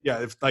 death. yeah,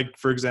 if like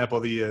for example,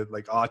 the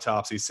like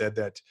autopsy said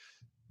that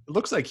it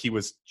looks like he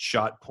was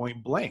shot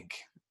point blank.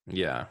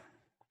 Yeah.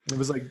 It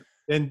was like,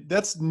 and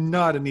that's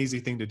not an easy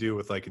thing to do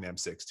with like an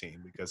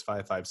M16 because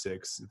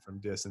 5.56 from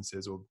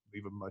distances will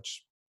leave a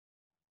much.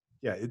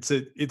 Yeah,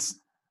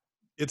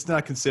 it's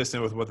not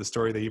consistent with what the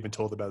story they even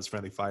told about his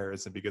friendly fire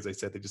is, and because they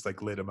said they just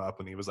like lit him up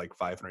when he was like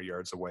 500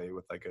 yards away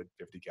with like a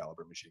 50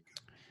 caliber machine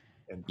gun.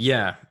 And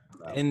Yeah.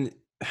 And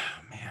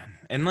man,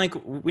 and like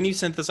when you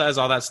synthesize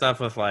all that stuff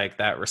with like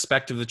that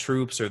respect of the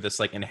troops or this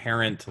like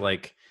inherent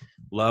like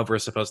love we're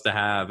supposed to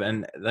have,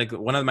 and like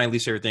one of my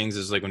least favorite things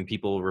is like when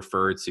people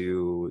refer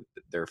to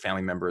their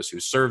family members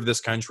who served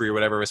this country or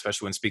whatever,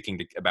 especially when speaking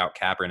about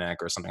Kaepernick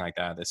or something like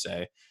that. They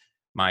say,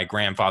 my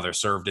grandfather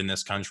served in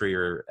this country,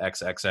 or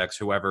XXX,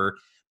 whoever,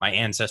 my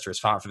ancestors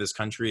fought for this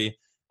country.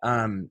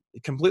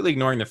 Completely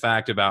ignoring the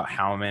fact about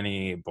how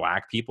many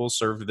black people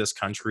served this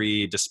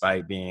country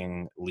despite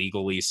being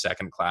legally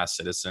second-class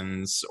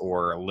citizens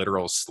or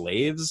literal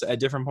slaves at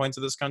different points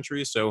of this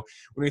country. So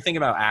when we think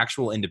about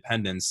actual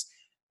independence,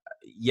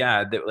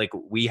 yeah, like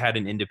we had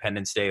an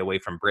Independence Day away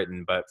from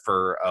Britain, but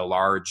for a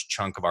large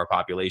chunk of our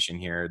population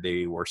here,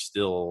 they were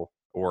still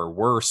or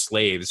were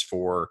slaves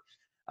for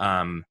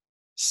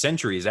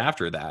centuries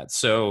after that.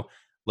 So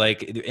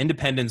like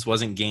independence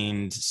wasn't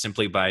gained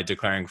simply by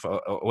declaring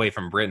away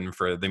from Britain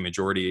for the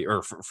majority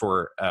or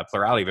for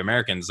plurality of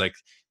Americans. Like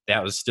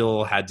that was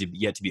still had to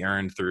yet to be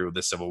earned through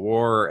the Civil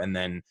War, and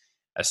then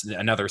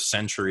another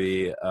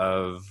century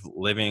of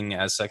living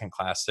as second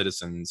class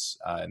citizens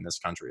in this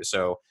country.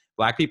 So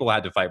black people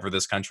had to fight for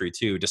this country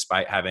too,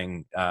 despite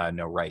having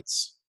no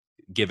rights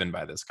given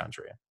by this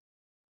country.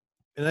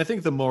 And I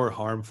think the more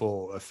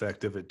harmful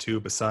effect of it too,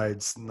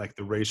 besides like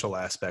the racial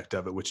aspect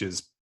of it, which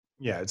is,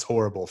 yeah, it's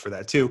horrible for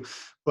that too.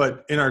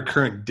 But in our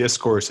current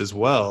discourse as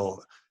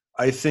well,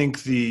 I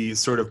think the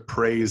sort of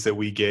praise that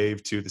we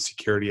gave to the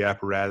security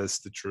apparatus,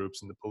 the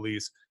troops and the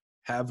police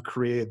have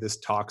created this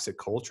toxic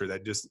culture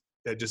that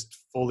just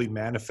fully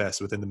manifests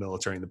within the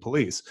military and the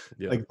police.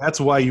 Yeah. Like that's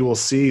why you'll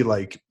see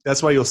like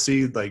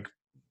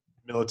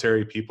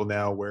military people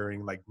now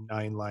wearing like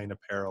 9-line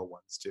apparel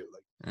ones too.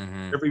 Like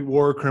every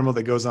war criminal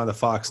that goes on to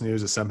Fox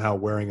News is somehow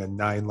wearing a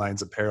 9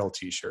 Lines apparel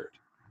t-shirt.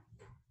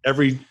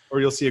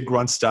 Or you'll see a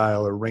Grunt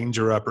Style or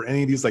Ranger Up or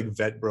any of these like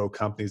vet bro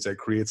companies that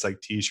creates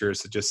like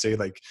t-shirts that just say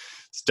like,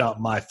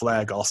 stomp my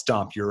flag, I'll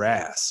stomp your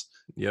ass.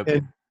 Yep.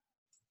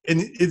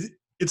 And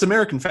it's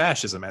American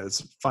fascism at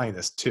its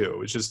finest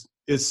too.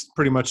 It's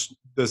pretty much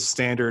the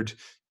standard,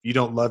 you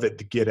don't love it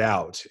to get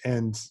out.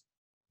 And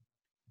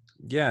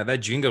yeah, that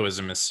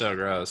jingoism is so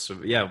gross. So,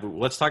 yeah,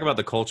 let's talk about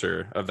the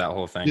culture of that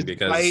whole thing,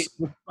 because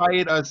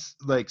despite us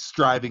like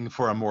striving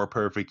for a more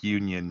perfect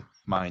union,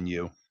 mind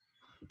you.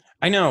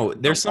 I know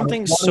there's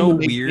something so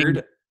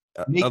weird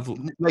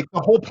like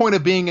the whole point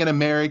of being an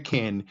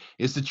American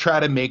is to try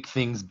to make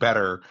things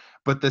better.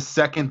 But the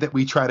second that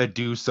we try to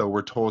do so,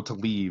 we're told to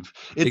leave.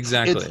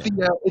 Exactly.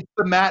 It's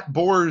the Matt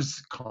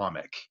Boers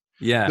comic.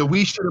 Yeah. That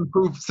we should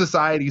improve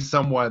society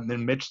somewhat. And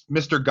then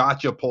Mr.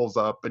 Gotcha pulls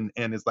up and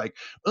is like,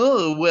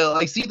 oh, well,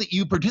 I see that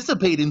you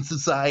participate in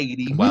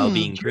society. While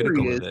being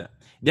critical of it.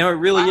 No, it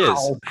really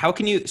is. How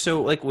can you,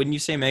 so like when you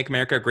say make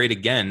America great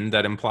again,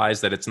 that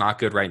implies that it's not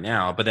good right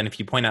now. But then if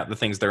you point out the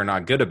things that are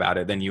not good about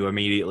it, then you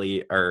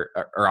immediately are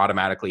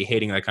automatically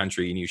hating the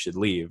country and you should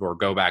leave or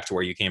go back to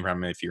where you came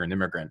from if you're an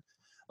immigrant.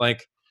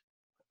 Like,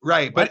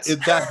 right, but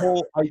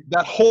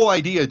that whole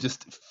idea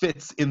just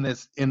fits in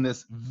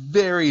this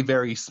very,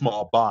 very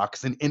small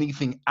box, and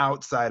anything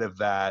outside of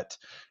that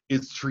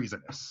is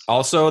treasonous.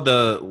 Also,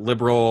 the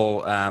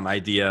liberal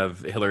idea of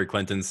Hillary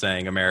Clinton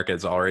saying America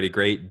is already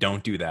great.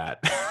 Don't do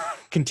that.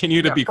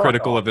 Continue to be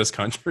critical of this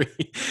country.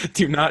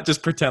 Do not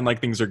just pretend like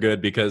things are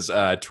good because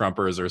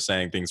Trumpers are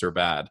saying things are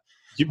bad.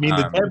 You mean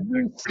that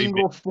every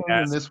single thing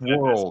in this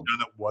world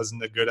that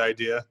wasn't a good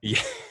idea?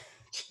 Yeah.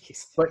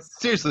 But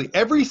seriously,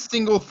 every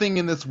single thing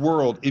in this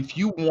world, if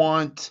you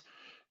want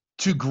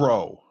to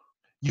grow,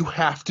 you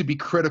have to be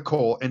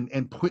critical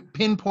and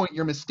pinpoint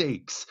your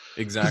mistakes.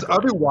 Exactly. Because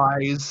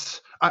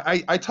otherwise,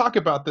 I talk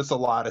about this a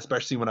lot,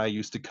 especially when I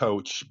used to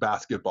coach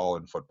basketball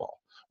and football.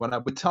 What I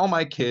would tell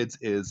my kids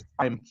is,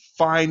 I'm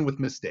fine with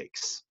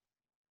mistakes.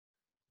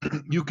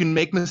 You can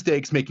make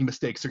mistakes. Making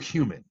mistakes are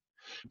human.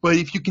 But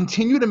if you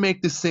continue to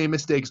make the same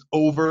mistakes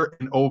over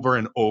and over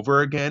and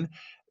over again,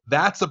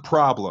 that's a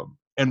problem.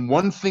 And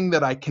one thing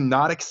that I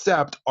cannot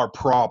accept are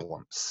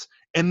problems.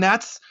 And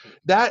that,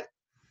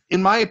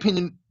 in my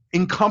opinion,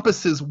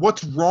 encompasses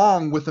what's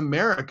wrong with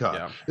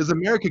America. Is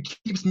America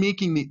keeps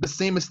making the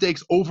same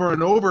mistakes over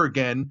and over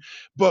again,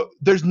 but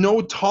there's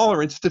no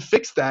tolerance to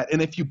fix that.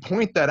 And if you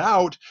point that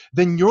out,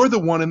 then you're the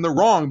one in the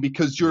wrong,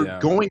 because you're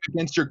going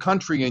against your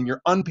country and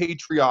you're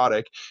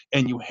unpatriotic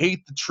and you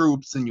hate the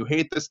troops and you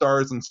hate the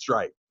Stars and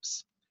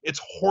Stripes. It's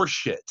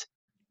horseshit.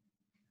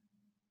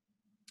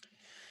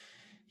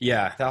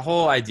 Yeah, that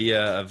whole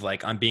idea of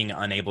like on being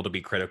unable to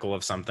be critical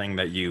of something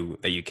that you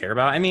care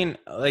about. I mean,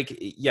 like,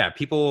 yeah,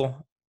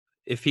 people,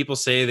 if people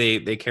say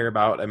they care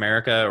about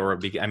America,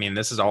 I mean,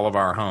 this is all of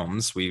our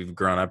homes. We've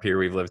grown up here,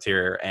 we've lived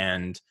here,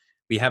 and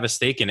we have a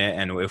stake in it.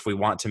 And if we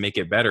want to make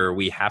it better,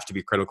 we have to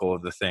be critical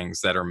of the things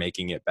that are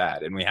making it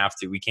bad. And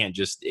we can't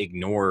just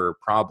ignore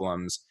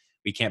problems.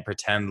 We can't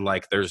pretend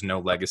like there's no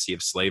legacy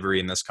of slavery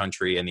in this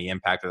country and the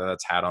impact that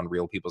that's had on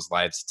real people's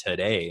lives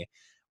today,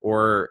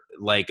 or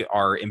like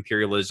our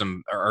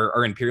imperialism, or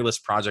our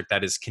imperialist project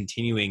that is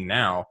continuing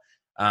now.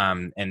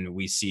 And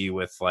we see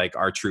with like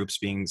our troops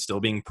still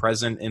being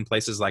present in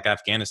places like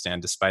Afghanistan,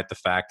 despite the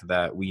fact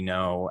that we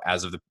know,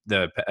 as of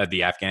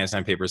the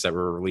Afghanistan papers that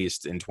were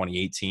released in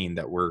 2018,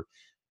 that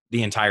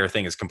the entire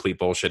thing is complete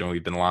bullshit, and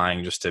we've been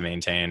lying just to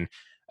maintain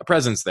a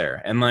presence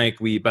there. And like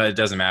but it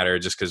doesn't matter,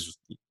 just because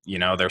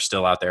they're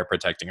still out there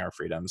protecting our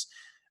freedoms.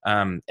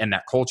 And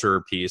that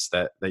culture piece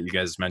that you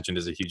guys mentioned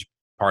is a huge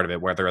part of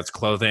it, whether it's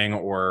clothing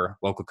or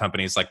local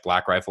companies like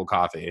Black Rifle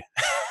Coffee.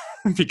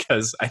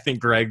 Because I think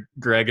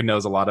Greg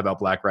knows a lot about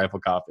Black Rifle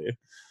Coffee.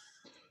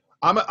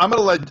 I'm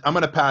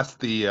gonna pass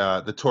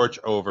the torch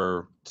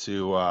over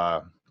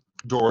to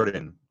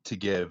Jordan to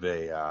give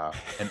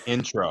an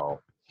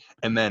intro,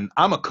 and then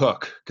I'm a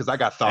cook because I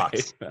got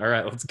thoughts. Hey, all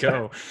right, let's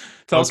go.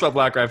 Tell us about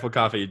Black Rifle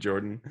Coffee,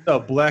 Jordan. So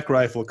Black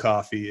Rifle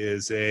Coffee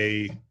is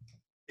a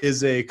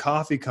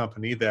coffee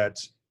company that,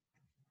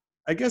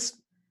 I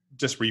guess,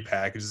 just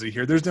repackages it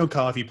here. There's no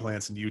coffee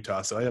plants in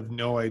Utah, so I have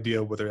no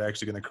idea what they're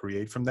actually going to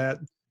create from that.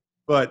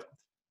 But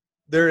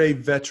they're a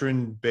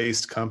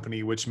veteran-based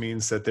company, which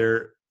means that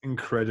they're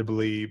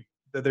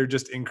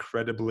just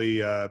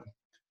incredibly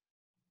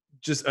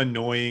just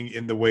annoying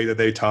in the way that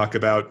they talk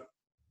about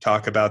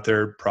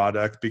their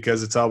product,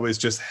 because it's always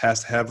just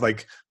has to have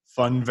like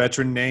fun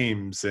veteran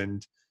names,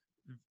 and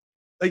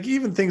like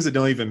even things that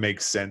don't even make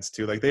sense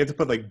too. Like they have to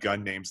put like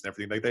gun names and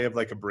everything. Like they have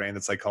like a brand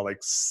that's like called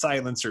like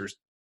Silencer's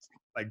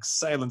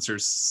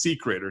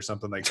Secret or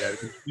something like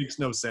that. It makes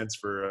no sense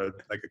for a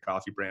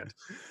coffee brand,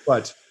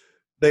 but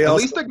at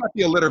least they got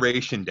the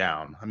alliteration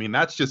down. I mean,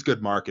 that's just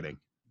good marketing.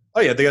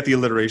 Oh yeah, they got the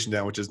alliteration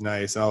down, which is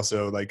nice. And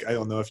also, like, I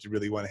don't know if you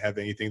really want to have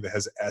anything that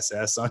has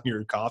SS on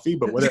your coffee,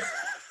 but whatever.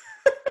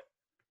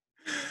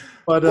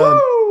 But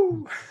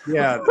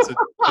yeah,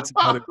 that's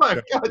oh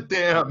my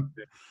goddamn.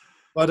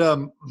 But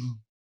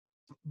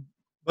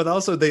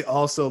also they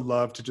also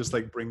love to just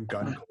like bring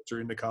gun culture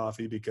into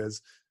coffee,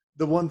 because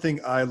the one thing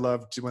I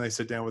love to when I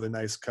sit down with a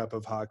nice cup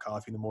of hot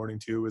coffee in the morning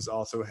too is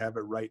also have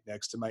it right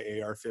next to my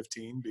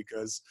AR-15,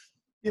 because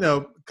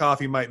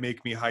coffee might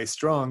make me high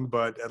strung,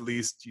 but at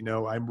least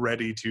I'm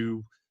ready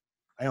to,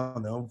 I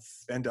don't know,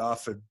 fend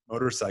off a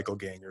motorcycle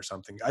gang or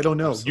something. I don't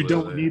know. Absolutely.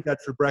 You don't need that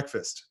for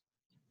breakfast.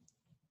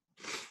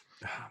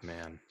 Oh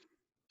man.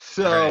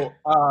 So,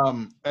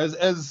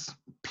 as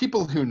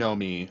people who know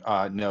me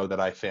know that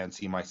I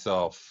fancy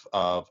myself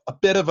of a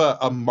bit of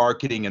a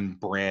marketing and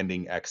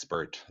branding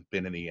expert.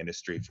 Been in the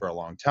industry for a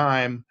long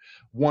time,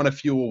 won a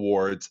few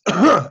awards,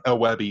 a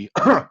Webby,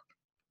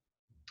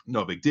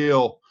 no big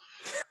deal.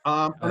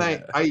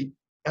 And I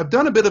have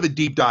done a bit of a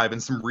deep dive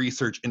and some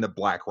research into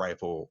Black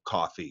Rifle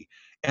Coffee,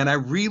 and I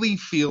really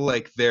feel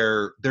like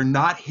they're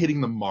not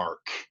hitting the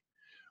mark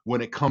when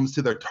it comes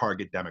to their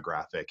target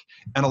demographic.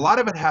 And a lot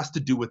of it has to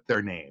do with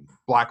their name,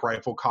 Black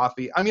Rifle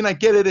Coffee. I mean, I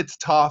get it. It's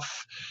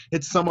tough.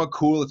 It's somewhat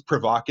cool. It's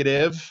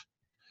provocative.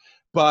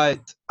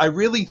 But I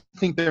really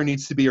think there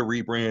needs to be a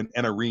rebrand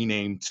and a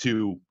rename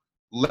to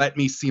Let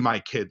Me See My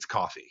Kids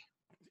Coffee.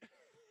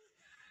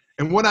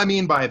 And what I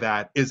mean by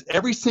that is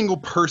every single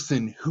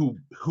person who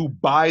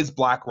buys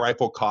Black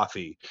Rifle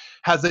Coffee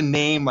has a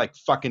name like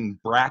fucking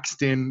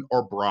Braxton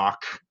or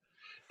Brock.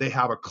 They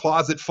have a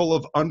closet full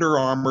of Under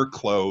Armour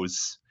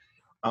clothes.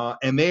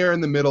 And they are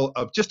in the middle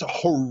of just a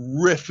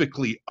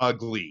horrifically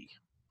ugly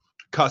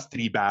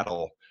custody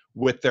battle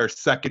with their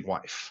second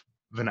wife,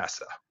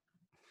 Vanessa.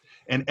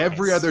 And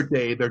every other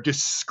day, they're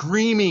just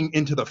screaming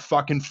into the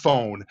fucking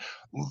phone,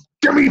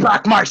 "Give me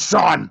back my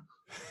son!"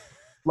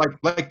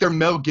 Like they're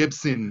Mel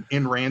Gibson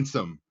in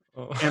Ransom.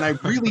 And I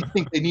really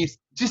think they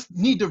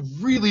need to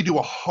really do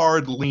a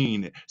hard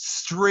lean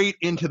straight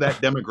into that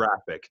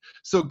demographic.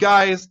 So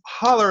guys,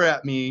 holler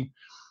at me.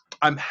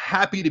 I'm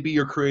happy to be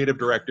your creative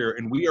director,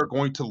 and we are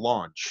going to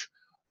launch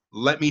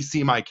Let Me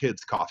See My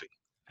Kids Coffee.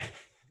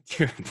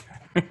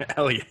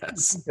 Hell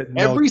yes.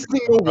 Every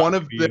single one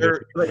of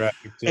their,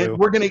 and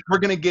we're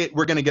gonna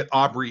get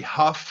Aubrey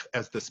Huff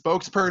as the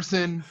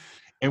spokesperson,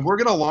 and we're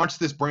gonna launch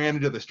this brand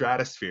into the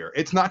stratosphere.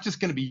 It's not just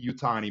gonna be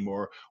Utah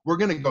anymore. We're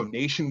gonna go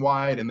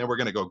nationwide, and then we're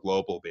gonna go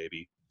global,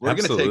 baby. We're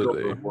gonna take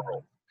over the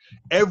world.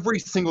 Every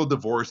single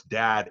divorced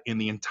dad in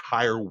the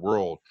entire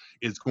world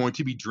is going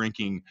to be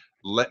drinking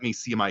Let Me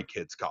See My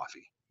Kids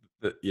Coffee.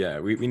 Yeah,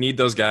 we need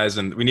those guys,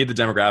 and we need the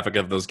demographic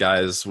of those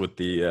guys with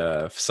the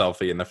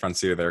selfie in the front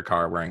seat of their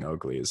car wearing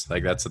Oakleys.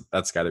 Like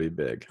that's got to be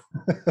big.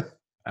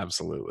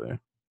 Absolutely.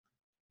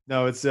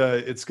 No, it's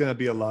going to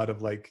be a lot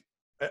of like,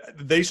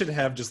 they should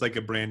have just like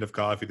a brand of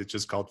coffee that's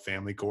just called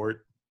Family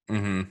Court.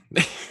 Mm-hmm.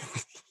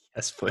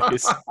 Yes,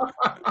 please.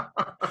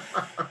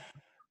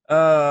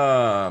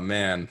 Oh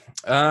man.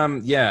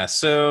 Yeah,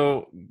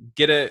 so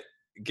get it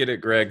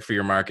Greg for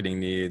your marketing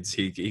needs.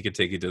 He could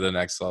take you to the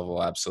next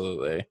level,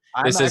 absolutely.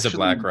 I'm This is a actually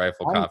Black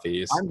Rifle I'm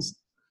Coffee I'm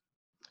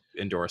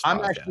endorsed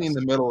I'm actually in podcast.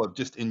 the middle of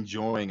just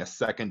enjoying a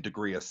second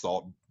degree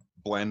assault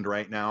blend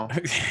right now.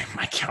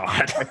 My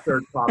God. My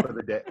third cup of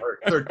the day, or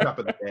third cup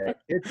of the day.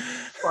 It's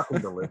fucking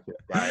delicious,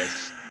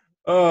 guys.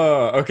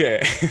 Oh,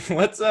 okay.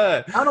 Let's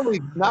Not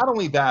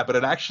only that, but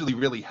it actually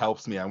really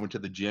helps me. I went to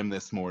the gym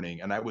this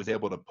morning and I was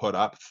able to put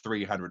up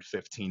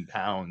 315 oh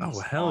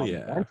pounds hell on the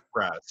yeah. bench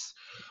press.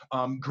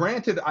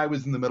 Granted, I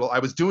was in the middle. I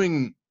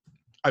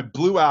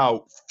blew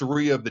out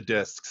 3 of the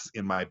discs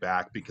in my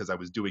back because I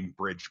was doing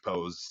bridge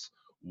pose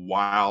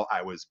while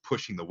I was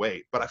pushing the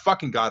weight. But I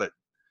fucking got it,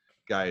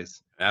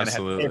 guys. And it had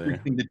Absolutely.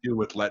 everything to do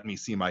with let me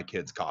see my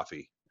kids'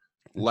 coffee.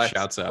 Let's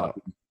Shouts out.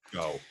 fucking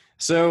go.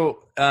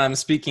 So,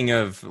 speaking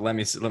of let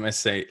me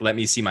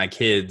see my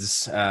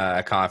kids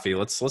coffee.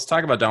 Let's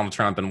talk about Donald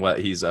Trump and what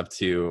he's up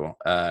to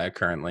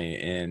currently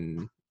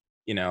in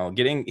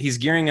he's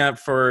gearing up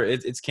for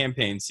it's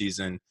campaign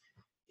season.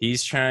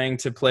 He's trying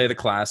to play the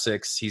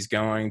classics. He's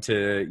going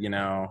to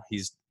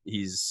he's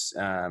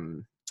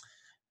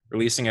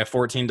releasing a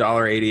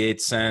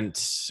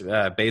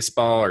 $14.88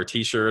 baseball or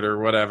T-shirt or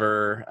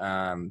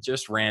whatever,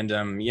 just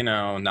random,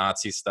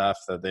 Nazi stuff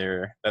that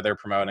they're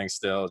promoting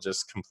still,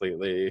 just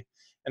completely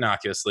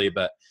innocuously.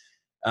 But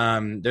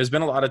there's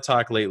been a lot of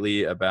talk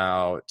lately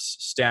about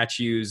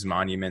statues,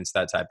 monuments,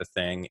 that type of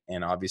thing,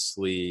 and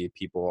obviously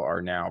people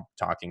are now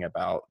talking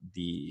about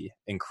the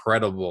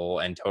incredible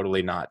and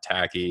totally not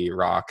tacky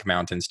rock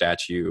mountain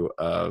statue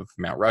of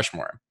Mount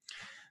Rushmore.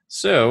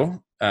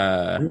 So we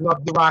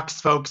love the rocks,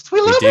 folks. We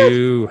love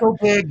do. it. So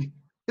big.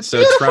 It's so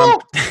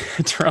beautiful.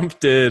 Trump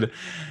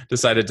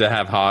decided to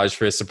have Hajj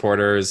for his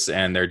supporters,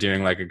 and they're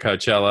doing like a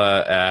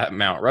Coachella at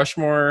Mount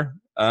Rushmore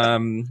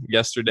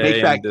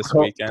yesterday and this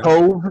weekend.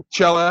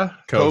 Coachella,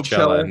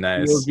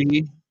 nice.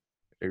 POV.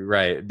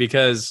 Right,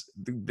 because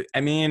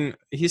I mean,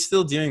 he's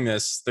still doing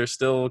this. They're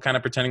still kind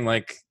of pretending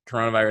like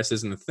coronavirus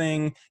isn't a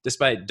thing,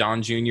 despite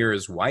Don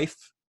Jr.'s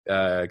wife,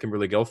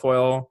 Kimberly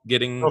Guilfoyle,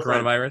 getting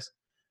coronavirus.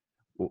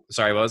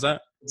 Sorry, what was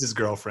that? It's his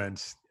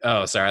girlfriend.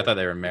 Oh, sorry. I thought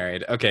they were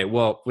married. Okay.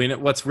 Well,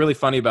 what's really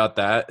funny about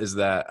that is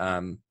that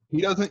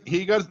he doesn't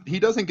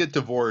get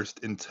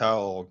divorced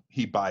until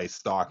he buys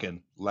stock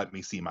in let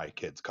me see my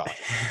kids'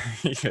 coffee.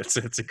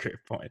 It's a great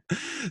point.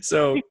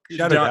 So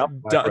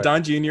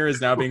Don Jr.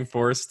 is now being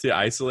forced to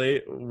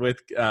isolate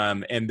with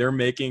and they're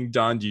making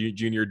Don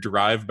Jr.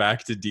 drive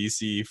back to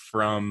DC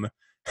from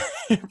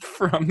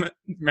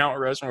Mount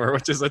Rushmore,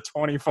 which is a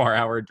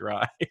 24-hour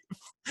drive.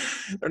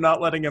 They're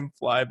not letting him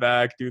fly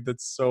back, dude.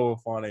 That's so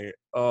funny.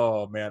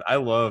 Oh man, I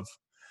love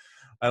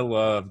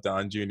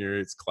Don Jr.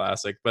 It's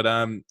classic. But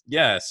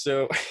yeah,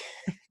 so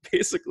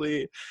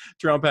basically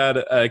Trump had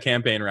a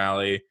campaign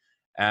rally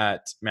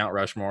at Mount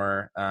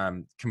Rushmore,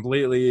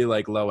 completely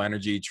like low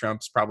energy.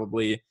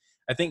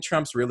 I think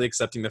Trump's really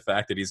accepting the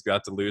fact that he's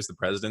got to lose the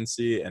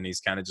presidency, and he's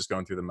kind of just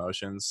going through the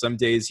motions. Some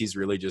days he's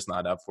really just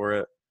not up for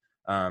it.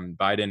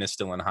 Biden is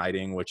still in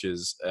hiding, which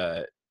is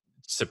a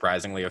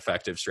surprisingly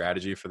effective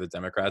strategy for the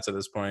Democrats at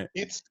this point.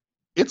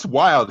 It's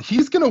wild.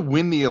 He's going to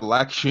win the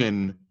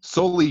election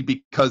solely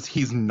because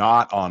he's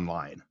not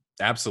online.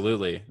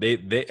 Absolutely.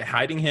 They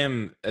hiding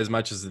him as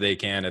much as they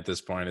can at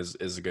this point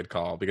is a good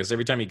call, because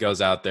every time he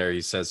goes out there,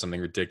 he says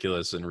something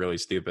ridiculous and really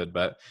stupid.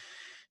 But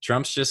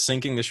Trump's just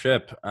sinking the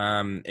ship,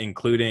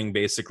 including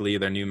basically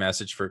their new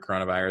message for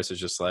coronavirus is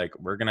just like,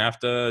 we're going to have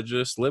to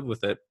just live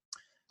with it.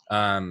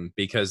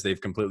 Because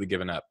they've completely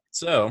given up.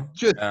 So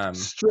just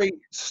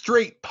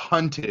straight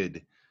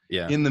punted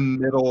in the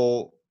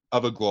middle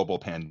of a global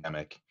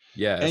pandemic.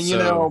 Yeah. And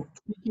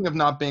speaking of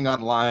not being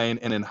online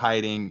and in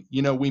hiding,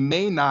 we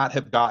may not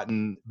have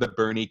gotten the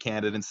Bernie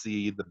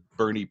candidacy, the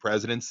Bernie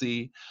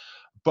presidency,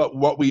 but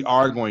what we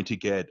are going to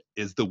get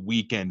is the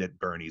weekend at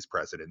Bernie's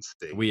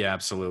presidency. We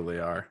absolutely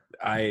are.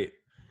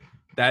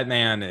 That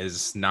man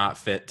is not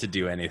fit to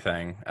do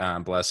anything.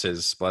 Bless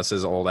his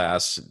old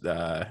ass.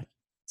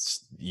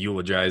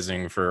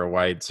 Eulogizing for a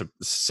white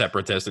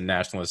separatist and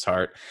nationalist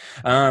heart.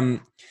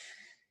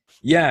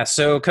 Yeah,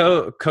 so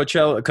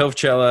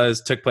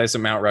Coachella took place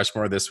at Mount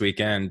Rushmore this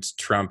weekend.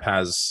 Trump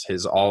has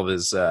all of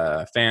his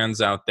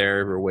fans out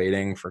there who are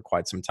waiting for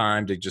quite some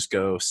time to just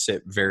go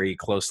sit very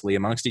closely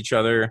amongst each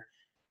other.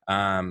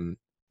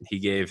 He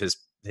gave his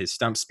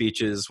stump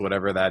speeches,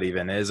 whatever that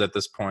even is at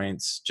this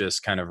point,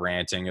 just kind of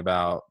ranting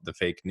about the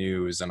fake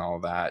news and all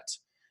that.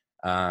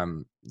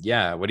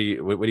 Yeah, what are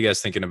you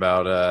guys thinking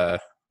about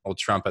old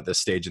Trump at this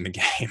stage in the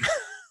game?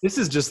 This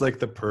is just like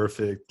the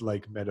perfect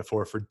like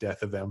metaphor for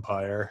death of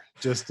empire.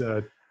 Just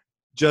a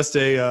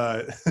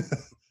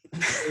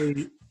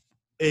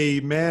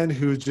man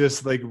who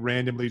just like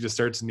randomly just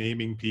starts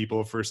naming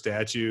people for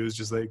statues,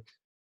 just like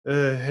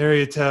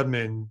Harriet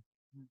Tubman,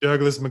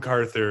 Douglas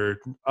MacArthur,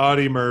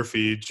 Audie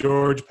Murphy,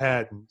 George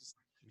Patton.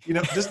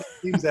 Just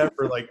names that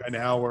for like an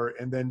hour,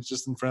 and then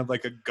just in front of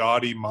like a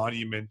gaudy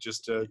monument,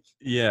 just to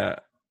yeah.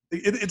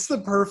 It's the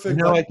perfect.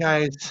 What,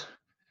 guys?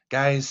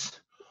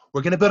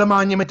 we're going to build a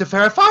monument to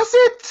Farrah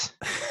Fawcett.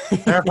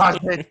 Farrah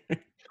Fawcett.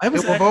 If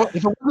it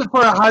wasn't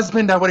for her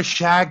husband, I would have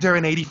shagged her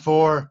in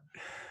 84.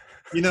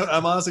 You know,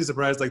 I'm honestly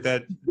surprised like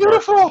that.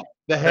 Beautiful.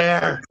 The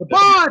hair. The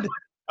bod.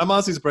 I'm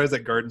honestly surprised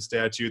that garden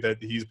statue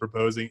that he's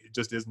proposing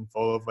just isn't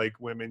full of like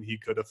women he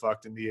could have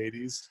fucked in the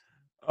 80s.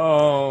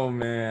 Oh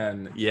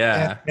man,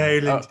 yeah.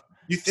 Ireland.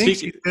 You think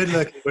speaking- she's good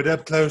looking, but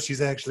up close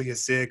she's actually a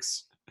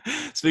 6.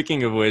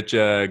 Speaking of which,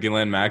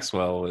 Ghislaine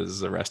Maxwell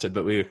was arrested,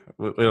 but we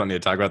don't need to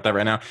talk about that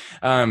right now.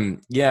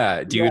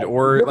 Yeah, dude,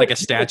 or like a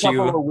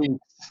statue.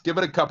 Give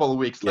it a couple of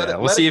weeks.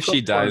 We'll see if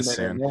she dies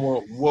soon. And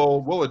then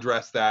we'll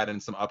address that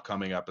in some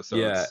upcoming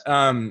episodes.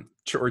 Yeah,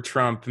 or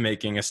Trump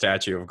making a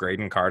statue of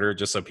Graydon Carter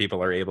just so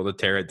people are able to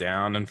tear it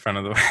down in front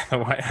of the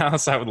White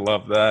House. I would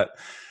love that.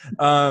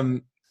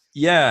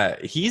 Yeah,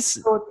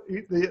 he's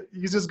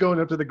just going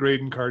up to the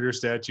Graydon Carter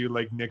statue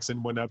like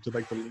Nixon went up to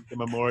like the Lincoln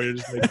Memorial.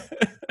 Just like,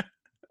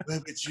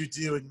 what would you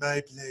do in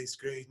my place,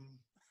 Graydon?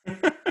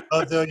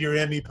 Although your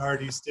Emmy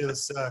parties still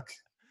suck.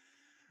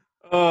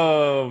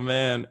 Oh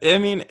man, I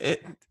mean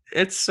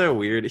it's so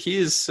weird. He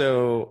is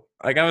so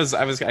like I was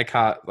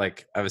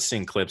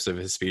seeing clips of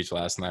his speech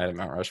last night at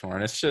Mount Rushmore,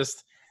 and it's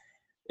just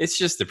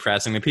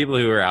depressing. The people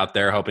who were out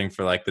there hoping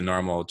for like the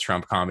normal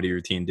Trump comedy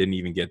routine didn't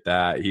even get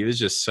that. He was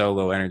just so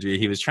low energy.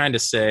 He tried to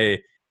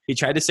say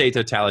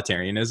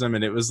totalitarianism,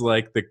 and it was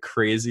like the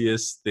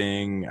craziest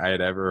thing I had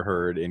ever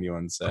heard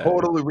anyone say.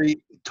 Totally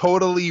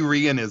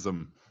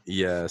Rianism.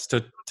 Yes,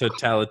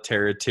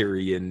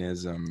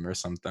 totalitarianism or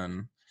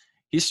something.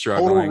 He's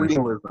struggling.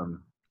 Total realism.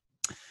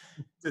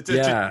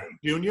 Yeah.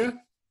 Junior?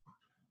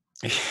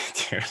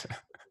 Dude.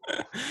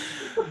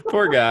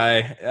 Poor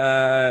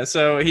guy.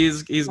 So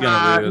he's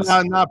gonna lose.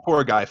 Not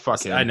poor guy.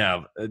 Fuck him. I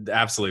know,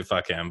 absolutely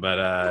fuck him.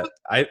 But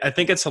I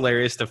think it's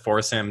hilarious to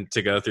force him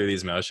to go through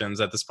these motions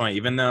at this point,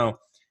 even though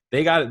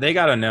they got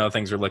to know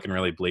things are looking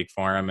really bleak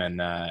for him,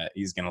 and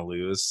he's gonna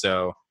lose.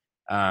 So,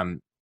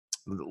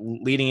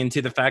 leading into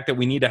the fact that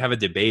we need to have a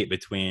debate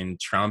between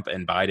Trump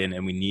and Biden,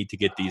 and we need to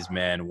get these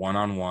men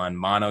one-on-one,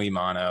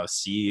 mano-a-mano,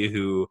 see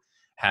who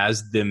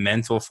has the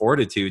mental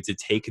fortitude to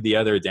take the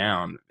other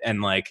down.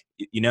 And like,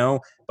 you know,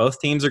 both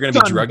teams are going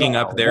to be drugging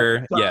up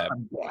their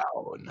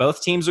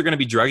both teams are going to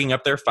be drugging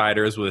up their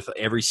fighters with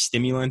every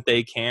stimulant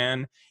they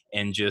can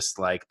and just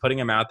like putting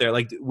them out there.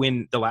 Like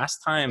when the last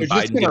time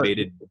Biden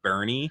debated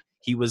Bernie,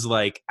 he was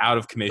like out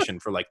of commission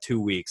for like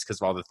 2 weeks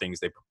because of all the things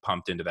they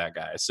pumped into that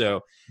guy.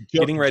 So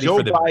getting ready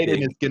for the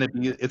Biden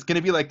is going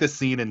to be like the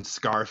scene in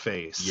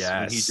Scarface.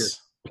 Yes. He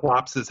just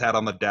plops his head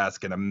on the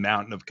desk and a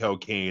mountain of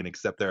cocaine,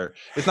 except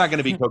it's not going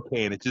to be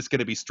cocaine. It's just going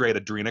to be straight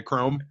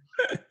adrenochrome.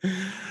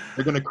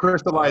 They're going to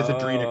crystallize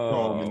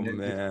adrenochrome and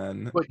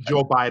then put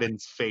Joe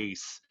Biden's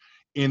face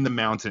in the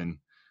mountain.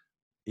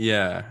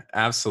 Yeah,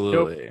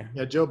 absolutely.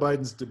 Joe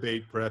Biden's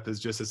debate prep is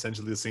just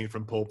essentially the scene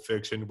from Pulp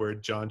Fiction where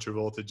John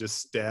Travolta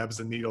just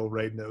stabs a needle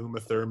right into Uma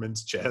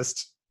Thurman's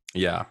chest.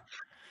 Yeah.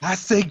 I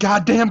say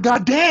goddamn.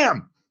 Yeah,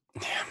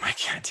 my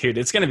God, dude,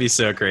 it's gonna be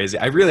so crazy.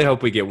 I really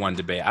hope we get one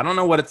debate. I don't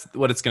know what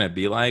it's gonna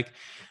be like,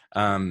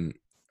 or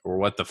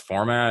what the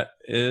format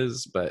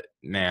is, but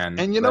man.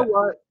 And you know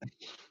what?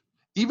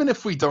 Even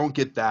if we don't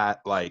get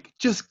that, like,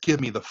 just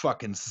give me the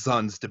fucking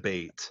Suns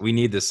debate. We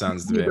need the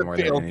Suns debate more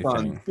than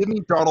anything. Give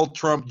me Donald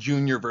Trump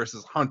Jr.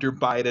 versus Hunter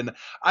Biden.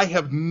 I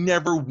have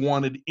never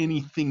wanted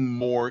anything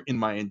more in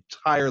my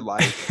entire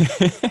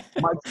life.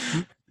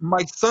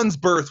 My son's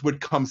birth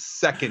would come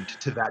second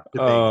to that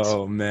debate.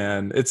 Oh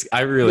man,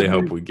 I really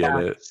hope we get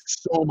it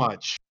so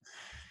much.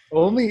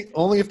 Only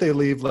if they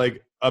leave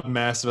like a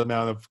massive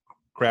amount of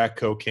crack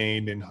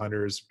cocaine in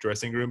Hunter's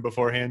dressing room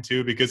beforehand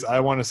too, because I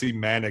want to see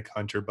manic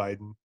Hunter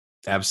Biden.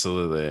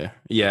 Absolutely,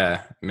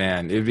 yeah,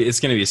 man, it's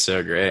gonna be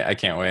so great. I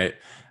can't wait.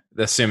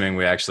 Assuming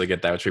we actually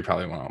get that, which we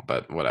probably won't,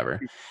 but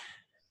whatever.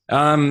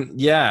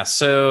 Yeah.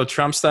 So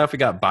Trump stuff. We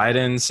got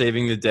Biden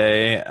saving the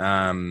day.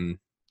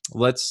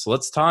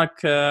 Let's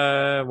talk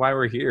why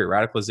we're here.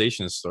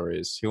 Radicalization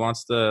stories. Who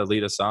wants to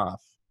lead us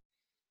off?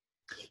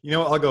 You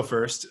know, I'll go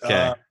first.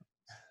 Okay.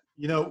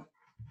 You know,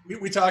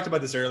 we talked about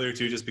this earlier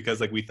too, just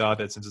because like we thought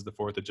that since it's the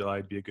 4th of July,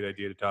 it'd be a good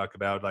idea to talk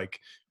about like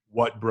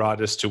what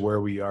brought us to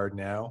where we are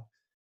now.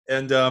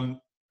 And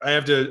I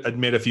have to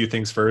admit a few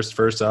things first.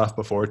 First off,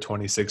 before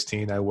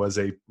 2016, I was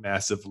a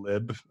massive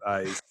lib.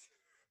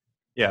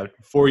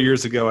 4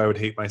 years ago, I would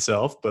hate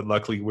myself, but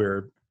luckily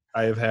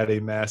I have had a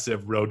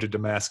massive road to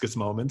Damascus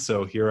moment,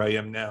 so here I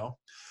am now.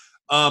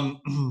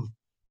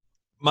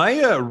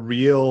 My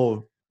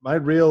real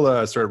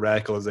sort of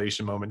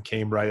radicalization moment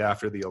came right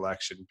after the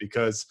election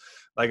because,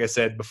 like I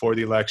said, before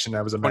the election,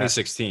 I was a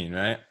 2016,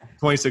 right?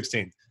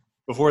 2016.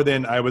 Before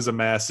then, I was a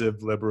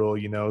massive liberal.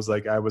 You know, it was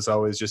like I was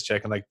always just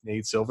checking like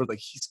Nate Silver, like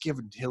he's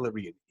given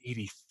Hillary an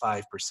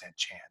 85%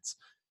 chance.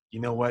 You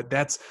know what?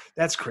 That's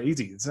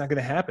crazy. It's not going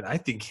to happen. I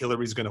think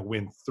Hillary's going to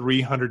win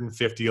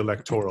 350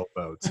 electoral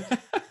votes.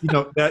 You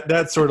know,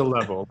 that sort of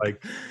level.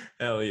 Like,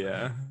 hell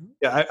yeah.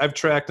 Yeah, I've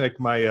tracked like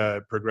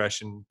my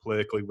progression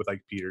politically with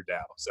like Peter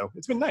Dow, so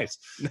it's been nice.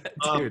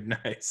 Dude,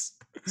 nice.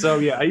 So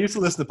yeah, I used to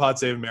listen to Pod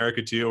Save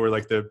America too, or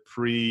like the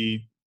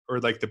or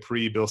like the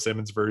pre-Bill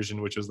Simmons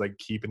version, which was like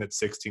keeping it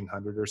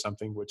 1600 or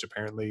something, which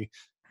apparently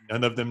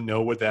none of them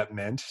know what that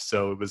meant.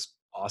 So it was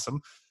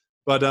awesome.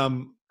 But I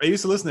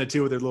used to listen to it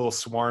too with their little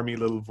swarmy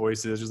little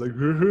voices, just like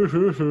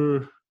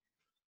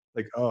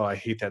like, oh, I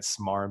hate that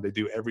smarm they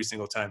do every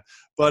single time.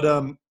 But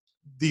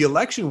the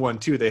election one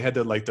too, they had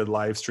the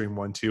live stream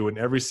one too, and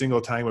every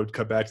single time it would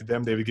come back to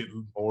them, they would get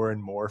more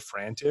and more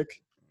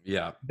frantic.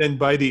 Yeah. Then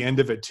by the end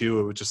of it too,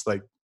 it was just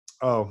like,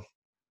 oh,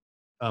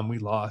 we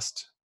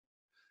lost.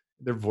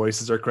 Their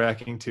voices are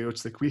cracking too.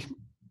 It's like we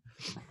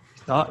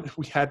thought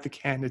we had the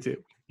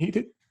candidate we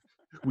needed.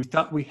 We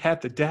thought we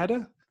had the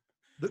data.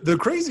 The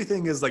crazy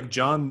thing is, like,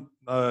 John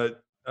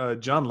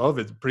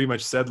Lovett pretty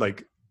much said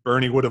like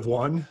Bernie would have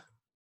won.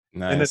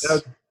 Nice.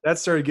 And that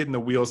started getting the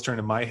wheels turned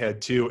in my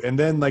head too. And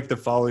then like the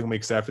following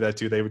weeks after that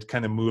too, they would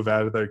kind of move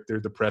out of their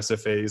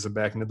depressive phase and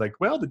back into like,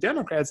 well, the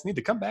Democrats need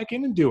to come back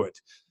in and do it.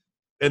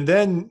 And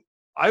then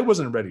I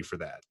wasn't ready for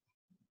that.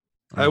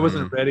 I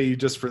wasn't ready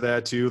just for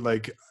that too.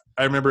 Like,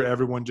 I remember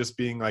everyone just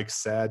being like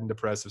sad and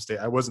depressive state.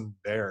 I wasn't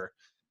there.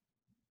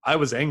 I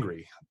was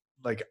angry.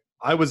 Like,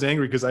 I was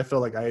angry because I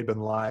felt like I had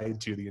been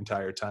lied to the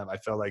entire time. I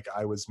felt like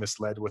I was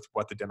misled with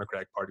what the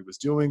Democratic Party was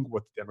doing,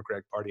 what the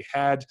Democratic Party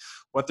had,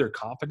 what their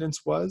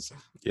competence was.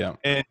 Yeah.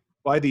 And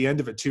by the end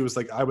of it too, it's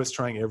like I was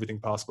trying everything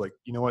possible. Like,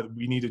 you know what?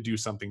 We need to do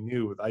something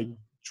new. I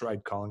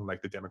tried calling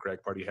like the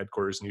Democratic Party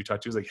headquarters in Utah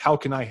too. It was like, how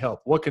can I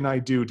help? What can I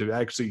do to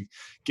actually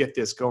get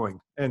this going?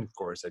 And of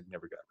course, I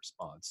never got a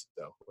response.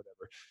 So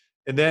whatever.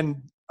 And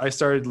then I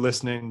started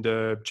listening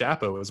to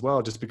Chapo as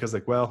well, just because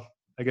like, well,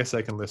 I guess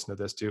I can listen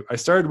to this too. I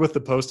started with the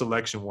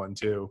post-election one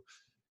too.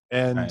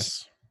 And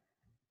Nice.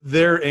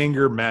 their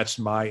anger matched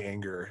my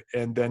anger.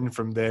 And then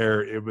from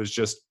there, it was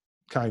just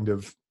kind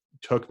of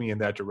took me in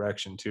that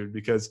direction too,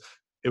 because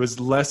it was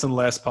less and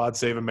less Pod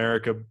Save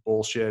America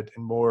bullshit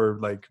and more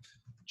like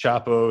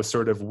Chapo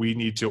sort of, we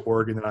need to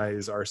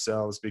organize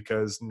ourselves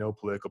because no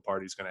political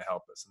party is going to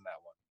help us in that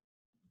one.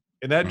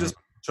 And that just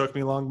took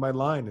me along my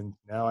line. And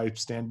now I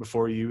stand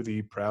before you,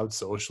 the proud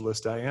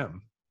socialist I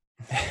am.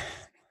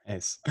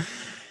 Nice.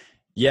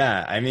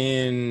 Yeah, I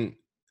mean,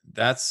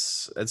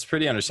 that's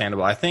pretty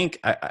understandable. I think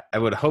I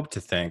would hope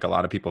to think a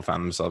lot of people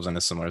found themselves in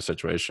a similar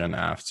situation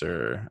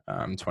after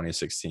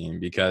 2016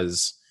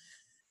 because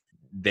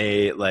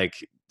they, like,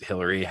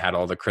 Hillary had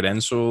all the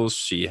credentials,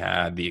 she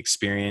had the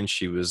experience,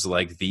 she was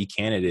like the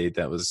candidate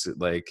that was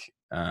like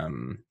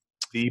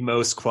the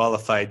most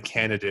qualified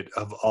candidate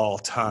of all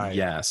time.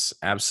 Yes,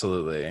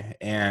 absolutely.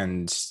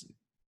 And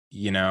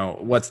you know,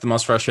 what's the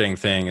most frustrating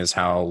thing is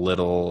how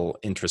little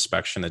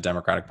introspection the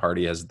Democratic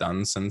Party has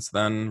done since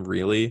then,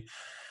 really.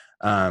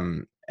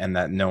 And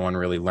that no one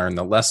really learned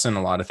the lesson.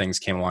 A lot of things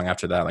came along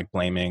after that, like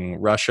blaming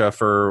Russia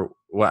for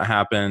what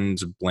happened,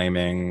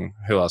 blaming,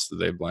 who else did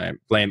they blame?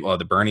 Well,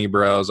 the Bernie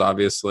bros,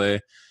 obviously.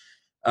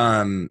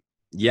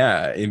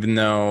 Yeah, even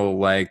though,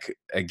 like,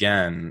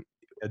 again,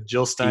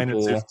 Jill Stein and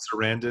people, Susan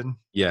Sarandon.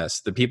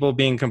 Yes, the people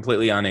being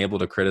completely unable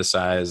to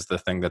criticize the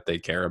thing that they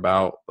care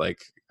about,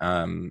 like,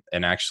 and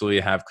actually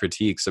have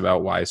critiques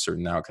about why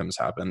certain outcomes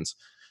happens.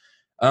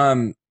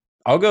 I'll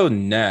go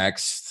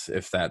next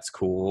if that's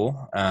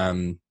cool.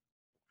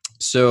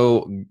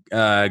 So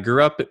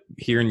grew up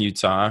here in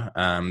Utah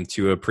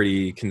to a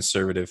pretty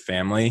conservative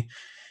family.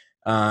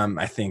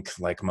 I think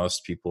like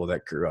most people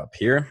that grew up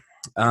here.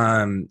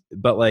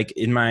 But like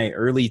in my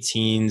early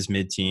teens,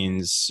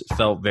 mid-teens,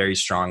 felt very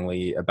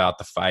strongly about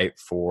the fight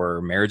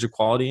for marriage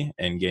equality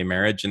and gay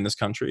marriage in this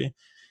country.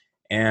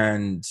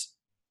 And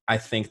I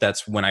think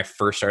that's when I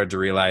first started to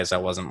realize I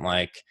wasn't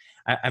like,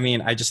 I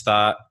mean, I just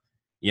thought,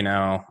 you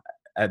know,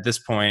 at this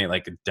point,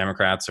 like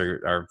Democrats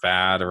are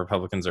bad or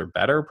Republicans are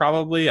better,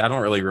 probably. I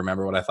don't really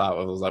remember what I thought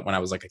it was like when I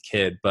was like a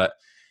kid, but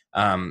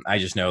I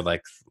just know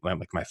like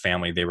my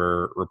family, they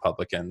were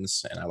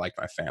Republicans and I liked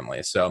my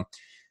family. So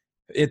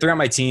throughout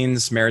my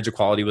teens, marriage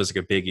equality was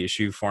like a big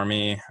issue for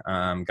me.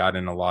 Got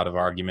in a lot of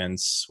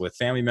arguments with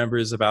family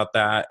members about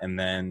that. And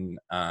then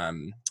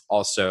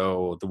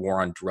also the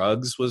war on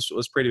drugs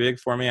was pretty big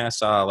for me. I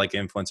saw like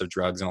influence of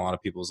drugs in a lot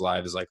of people's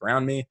lives like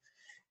around me.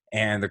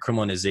 And the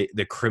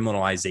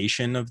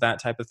criminalization of that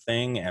type of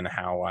thing and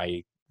how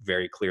I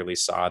very clearly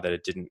saw that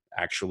it didn't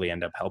actually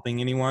end up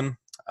helping anyone.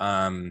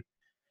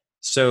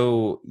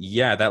 So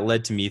yeah, that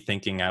led to me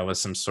thinking I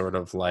was some sort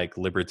of like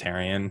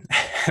libertarian.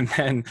 And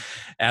then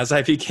as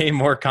I became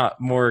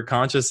more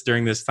conscious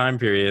during this time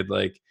period,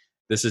 like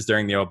this is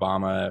during the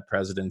Obama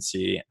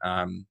presidency,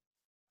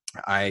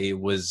 I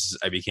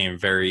became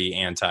very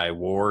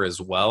anti-war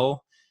as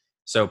well.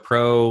 So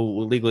pro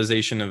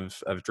legalization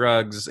of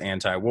drugs,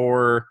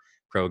 anti-war,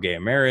 pro gay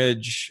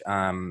marriage,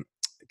 kind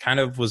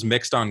of was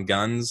mixed on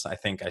guns. I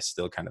think I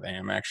still kind of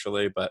am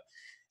actually, but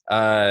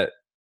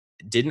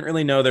didn't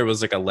really know there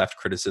was like a left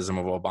criticism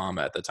of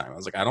Obama at the time. I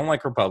was like, I don't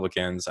like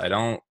Republicans. I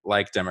don't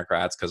like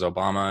Democrats because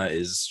Obama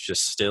is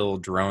just still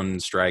drone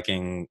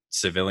striking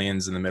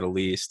civilians in the Middle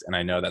East. And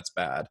I know that's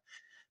bad,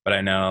 but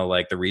I know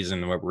like the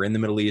reason that we're in the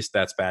Middle East,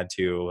 that's bad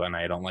too. And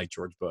I don't like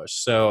George Bush.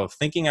 So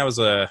thinking I was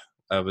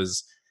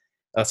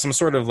some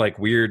sort of like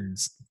weird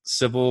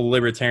civil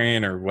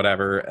libertarian or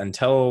whatever,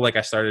 until like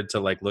I started to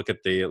like look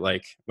at the,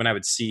 like when I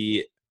would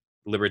see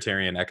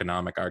libertarian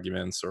economic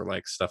arguments or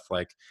like stuff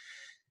like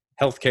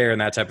healthcare and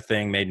that type of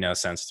thing made no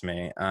sense to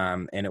me.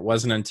 And it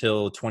wasn't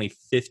until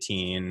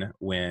 2015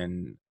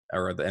 when,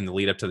 in the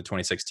lead up to the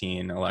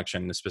 2016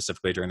 election,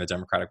 specifically during the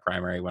Democratic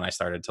primary, when I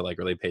started to like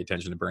really pay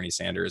attention to Bernie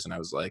Sanders, and I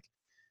was like,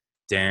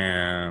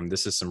 damn,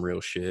 this is some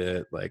real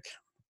shit. Like,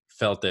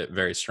 felt it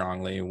very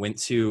strongly. Went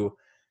to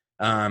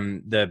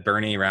the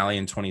Bernie rally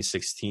in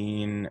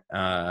 2016.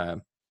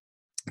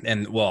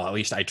 And well, at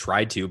least I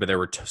tried to, but there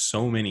were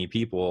so many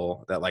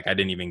people that like I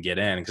didn't even get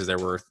in, because there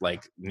were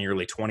like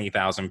nearly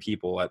 20,000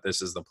 people at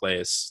This Is the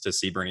Place to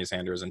see Bernie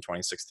Sanders in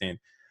 2016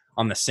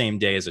 on the same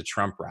day as a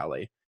Trump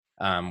rally,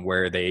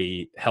 where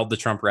they held the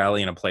Trump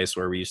rally in a place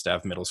where we used to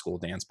have middle school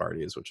dance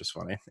parties, which is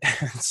funny.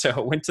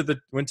 So went to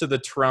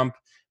the Trump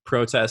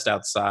protest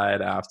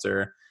outside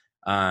after,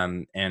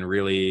 and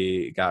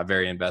really got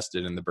very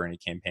invested in the Bernie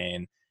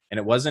campaign. And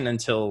it wasn't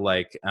until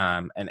like,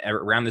 and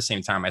around the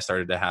same time, I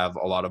started to have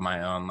a lot of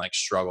my own like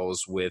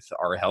struggles with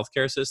our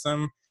healthcare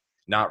system,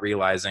 not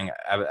realizing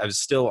I was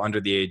still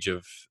under the age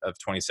of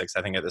 26.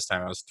 I think at this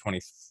time I was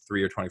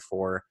 23 or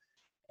 24,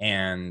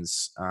 and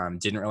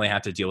didn't really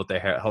have to deal with the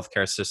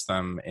healthcare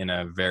system in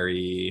a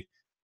very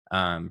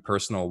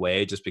personal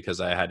way, just because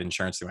I had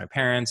insurance through my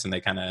parents and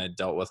they kind of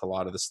dealt with a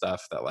lot of the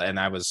stuff and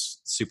I was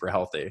super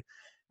healthy.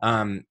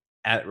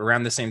 At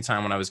around the same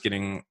time when I was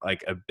getting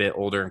like a bit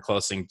older and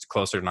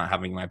closer to not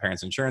having my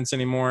parents' insurance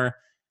anymore,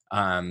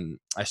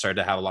 I started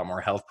to have a lot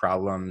more health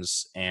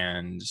problems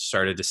and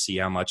started to see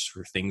how much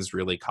things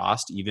really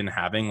cost, even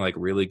having like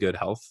really good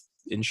health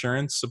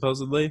insurance,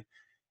 supposedly.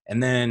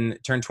 And then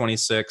turned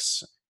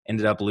 26,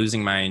 ended up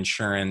losing my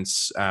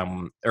insurance,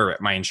 or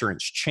my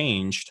insurance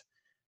changed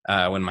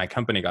when my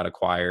company got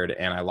acquired,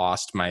 and I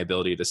lost my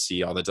ability to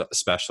see all the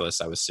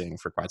specialists I was seeing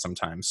for quite some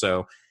time.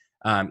 So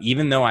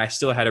even though I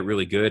still had it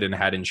really good and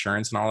had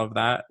insurance and all of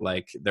that,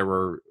 like there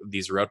were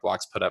these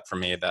roadblocks put up for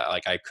me that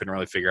like I couldn't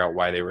really figure out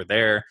why they were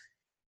there.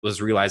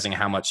 Was realizing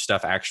how much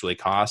stuff actually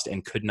cost,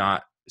 and could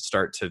not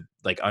start to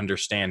like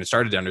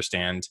started to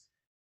understand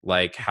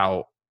like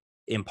how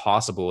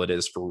impossible it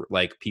is for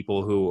like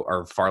people who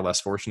are far less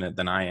fortunate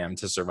than I am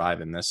to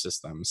survive in this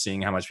system.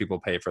 Seeing how much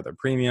people pay for their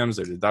premiums,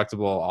 their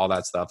deductible, all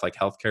that stuff. Like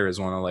healthcare is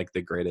one of like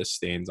the greatest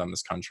stains on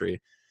this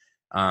country,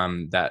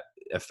 that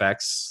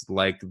affects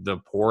like the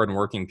poor and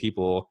working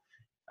people,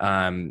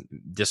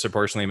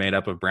 disproportionately made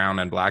up of brown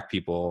and black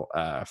people,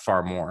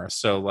 far more.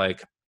 So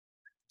like,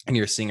 and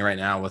you're seeing right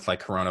now with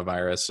like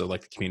coronavirus, so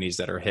like the communities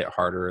that are hit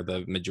harder,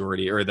 the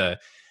majority or the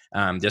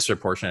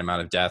disproportionate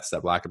amount of deaths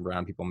that black and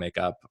brown people make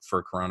up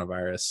for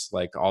coronavirus,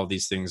 like all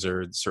these things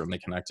are certainly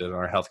connected.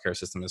 Our healthcare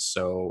system is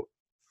so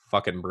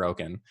fucking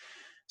broken.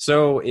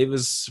 So it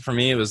was, for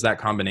me, it was that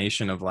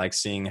combination of like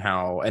seeing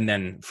how, and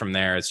then from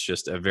there, it's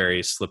just a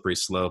very slippery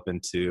slope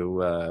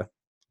into,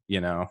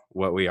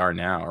 what we are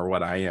now, or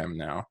what I am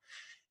now.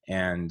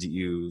 And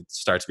you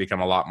start to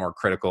become a lot more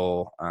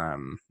critical.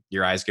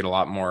 Your eyes get a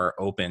lot more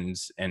opened,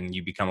 and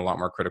you become a lot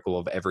more critical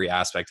of every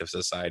aspect of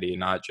society,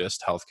 not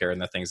just healthcare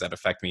and the things that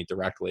affect me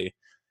directly,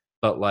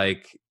 but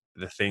like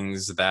the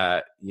things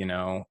that,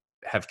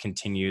 have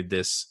continued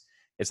this.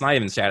 It's not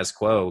even status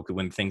quo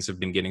when things have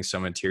been getting so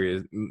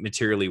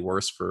materially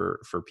worse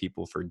for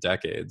people for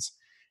decades.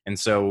 And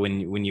so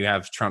when you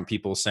have Trump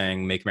people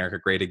saying "Make America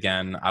Great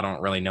Again," I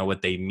don't really know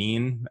what they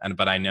mean,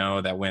 but I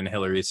know that when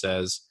Hillary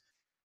says,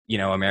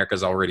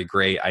 America's already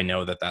great, I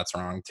know that that's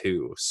wrong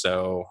too.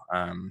 So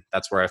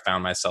that's where I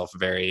found myself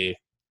very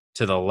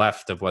to the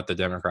left of what the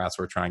Democrats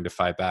were trying to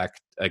fight back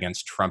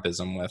against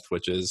Trumpism with,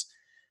 which is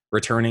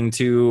returning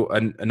to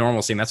a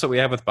normalcy. And that's what we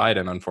have with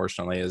Biden,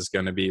 unfortunately, is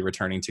going to be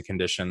returning to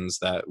conditions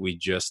that we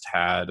just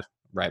had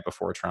right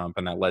before Trump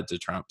and that led to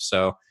Trump.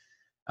 So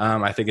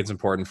I think it's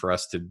important for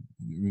us to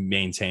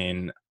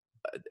maintain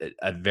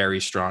a very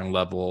strong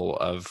level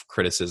of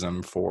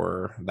criticism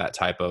for that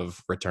type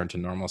of return to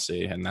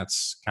normalcy. And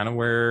that's kind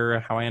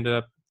of how I ended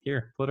up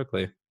here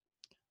politically.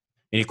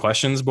 Any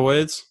questions,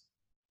 boys?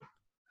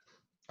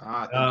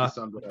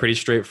 Pretty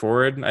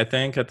straightforward, I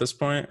think, at this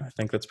point. I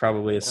think that's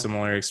probably a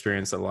similar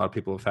experience that a lot of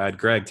people have had.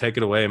 Greg, take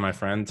it away, my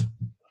friend.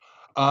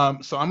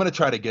 So I'm going to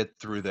try to get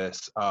through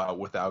this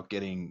without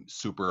getting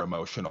super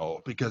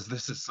emotional, because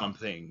this is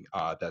something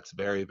that's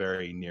very,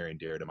 very near and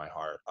dear to my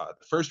heart.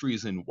 The first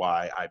reason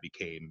why I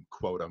became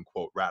quote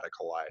unquote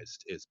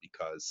radicalized is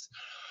because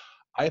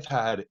I've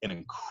had an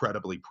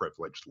incredibly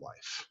privileged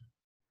life.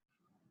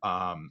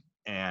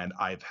 And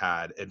I've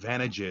had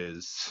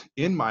advantages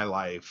in my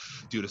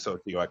life due to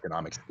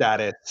socioeconomic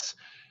status,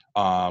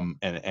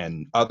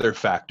 and other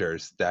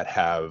factors that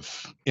have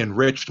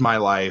enriched my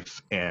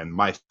life and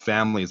my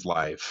family's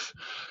life.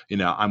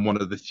 I'm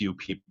one of the few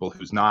people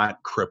who's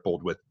not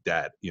crippled with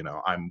debt.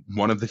 I'm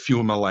one of the few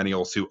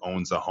millennials who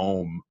owns a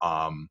home.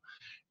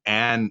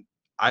 And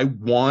I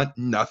want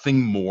nothing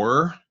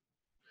more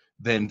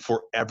than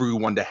for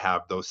everyone to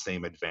have those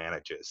same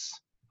advantages.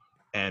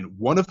 And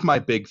one of my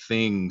big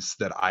things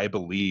that I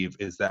believe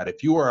is that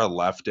if you are a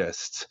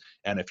leftist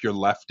and if your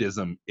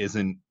leftism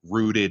isn't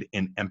rooted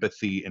in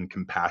empathy and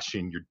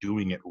compassion, you're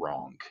doing it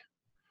wrong.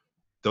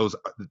 Those,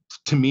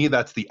 to me,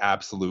 that's the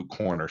absolute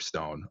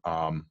cornerstone.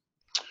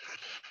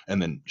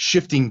 And then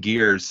shifting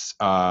gears,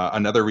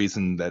 another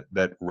reason that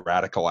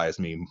radicalized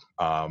me,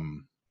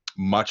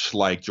 much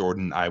like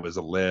Jordan, I was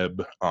a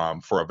lib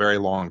for a very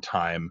long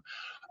time,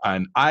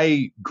 and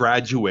I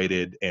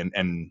graduated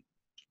and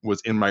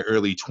was in my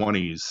early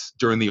 20s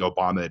during the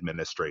Obama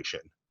administration,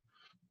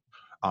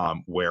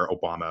 where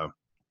Obama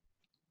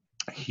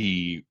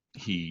he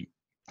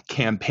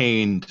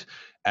campaigned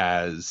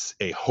as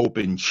a hope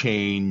and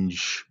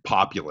change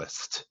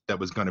populist that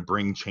was going to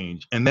bring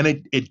change. And then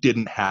it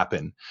didn't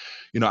happen.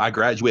 You know, I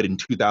graduated in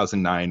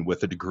 2009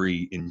 with a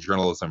degree in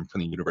journalism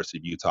from the University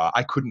of Utah.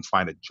 I couldn't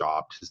find a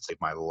job to save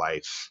my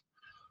life.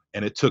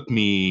 And it took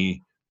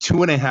me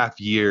 2.5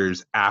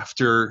 years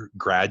after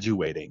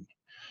graduating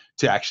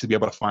to actually be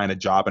able to find a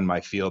job in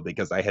my field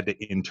because I had to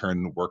intern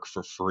and work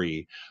for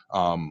free.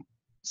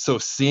 So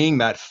seeing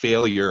that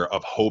failure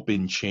of hope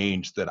and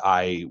change that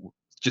I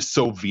just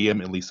so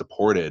vehemently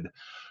supported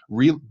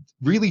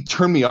really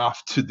turned me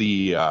off to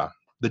the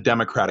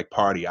Democratic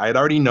Party. I had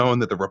already known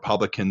that the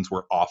Republicans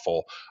were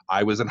awful.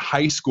 I was in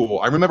high school.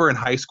 I remember in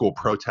high school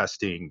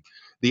protesting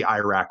the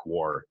Iraq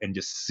War and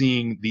just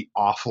seeing the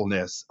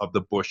awfulness of the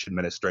Bush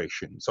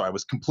administration. So I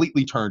was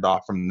completely turned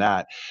off from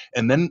that.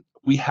 And then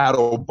we had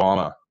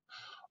Obama,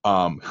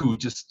 who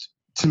just,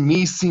 to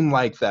me, seemed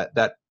like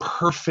that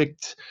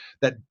perfect,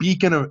 that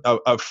beacon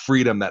of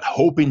freedom, that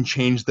hope and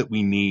change that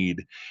we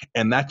need.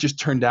 And that just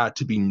turned out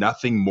to be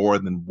nothing more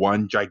than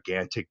one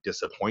gigantic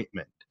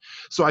disappointment.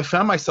 So I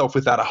found myself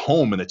without a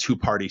home in a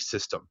two-party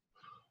system.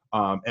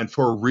 And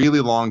for a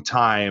really long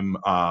time,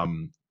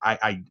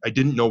 I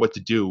didn't know what to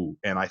do.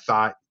 And I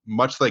thought,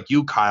 much like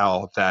you,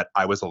 Kyle, that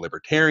I was a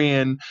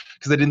libertarian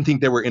because I didn't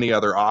think there were any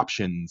other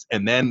options.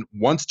 And then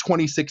once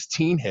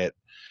 2016 hit,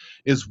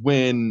 is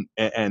when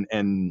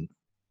and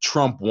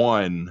Trump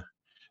won.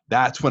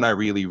 That's when I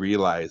really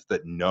realized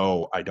that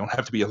no, I don't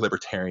have to be a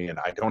libertarian.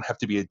 I don't have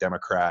to be a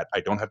Democrat.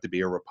 I don't have to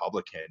be a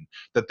Republican.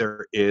 That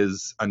there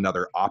is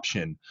another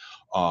option.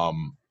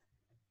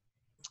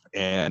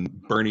 And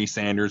Bernie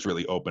Sanders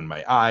really opened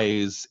my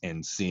eyes,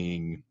 and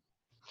seeing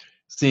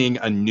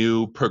a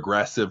new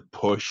progressive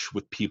push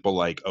with people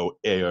like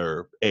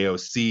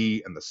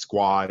AOC and the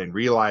Squad, and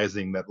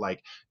realizing that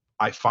like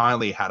I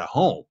finally had a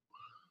home.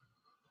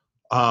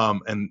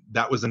 And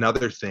that was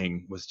another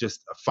thing, was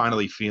just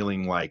finally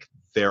feeling like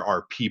there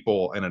are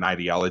people and an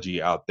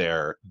ideology out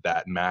there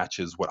that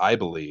matches what I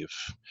believe.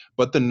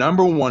 But the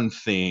number one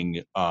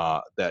thing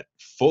that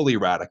fully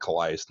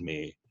radicalized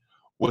me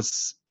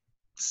was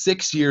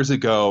 6 years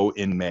ago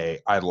in May,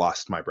 I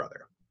lost my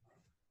brother.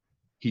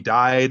 He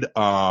died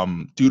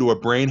due to a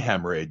brain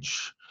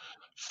hemorrhage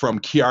from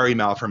Chiari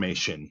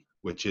malformation,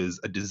 which is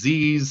a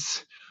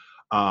disease.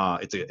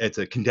 It's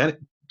a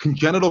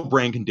congenital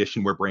brain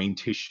condition where brain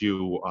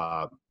tissue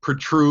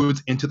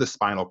protrudes into the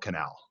spinal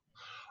canal.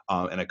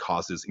 And it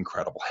causes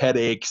incredible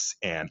headaches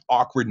and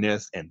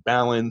awkwardness and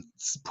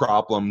balance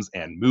problems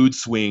and mood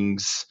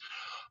swings.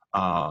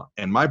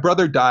 And my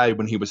brother died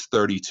when he was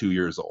 32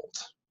 years old.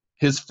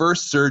 His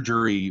first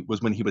surgery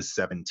was when he was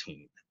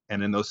 17.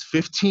 And in those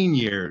 15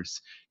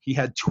 years, he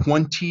had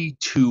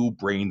 22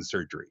 brain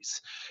surgeries.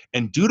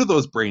 And due to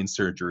those brain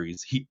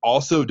surgeries, he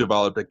also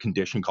developed a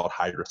condition called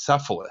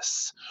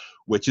hydrocephalus,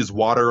 which is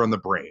water on the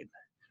brain,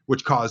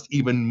 which caused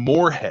even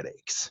more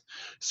headaches.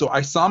 So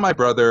I saw my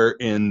brother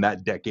in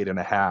that decade and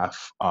a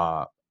half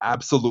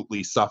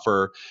absolutely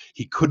suffer.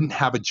 He couldn't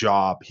have a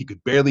job. He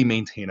could barely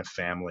maintain a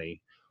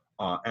family.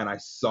 And I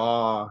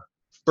saw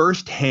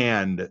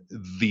firsthand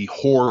the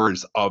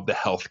horrors of the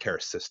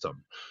healthcare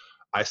system.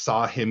 I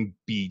saw him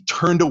be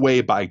turned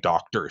away by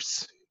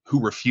doctors who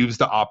refused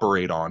to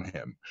operate on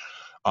him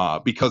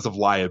because of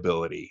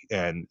liability.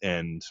 And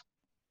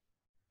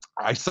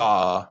I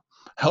saw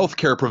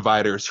healthcare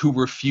providers who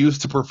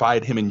refused to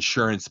provide him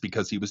insurance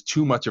because he was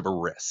too much of a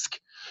risk.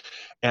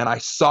 And I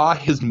saw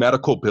his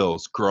medical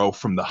bills grow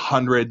from the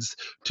hundreds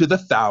to the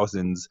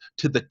thousands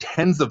to the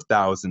tens of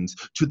thousands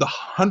to the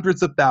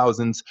hundreds of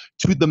thousands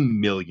to the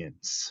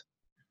millions.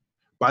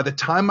 By the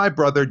time my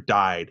brother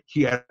died,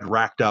 he had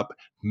racked up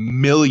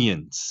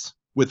millions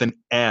with an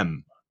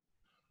M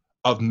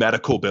of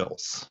medical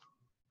bills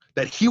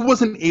that he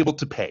wasn't able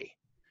to pay.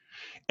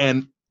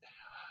 And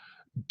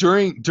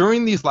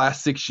during these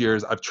last 6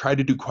 years, I've tried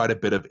to do quite a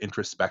bit of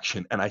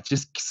introspection, and I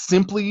just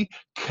simply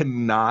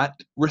cannot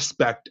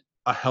respect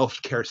a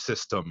healthcare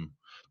system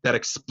that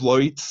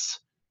exploits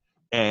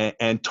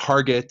and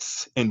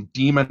targets and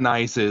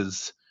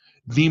demonizes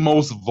the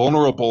most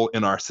vulnerable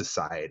in our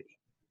society.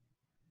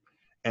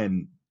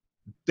 And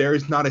there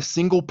is not a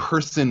single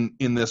person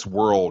in this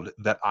world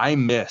that I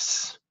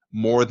miss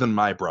more than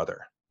my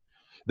brother.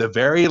 The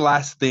very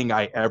last thing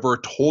I ever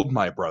told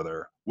my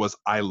brother was,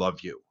 "I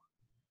love you."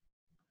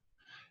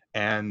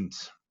 And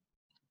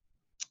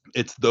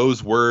it's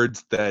those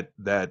words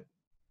that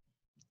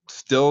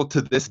still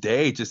to this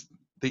day just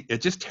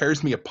it just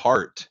tears me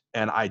apart,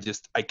 and I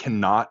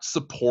cannot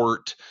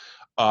support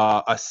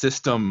a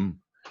system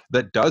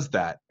that does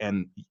that.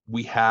 And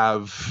we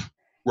have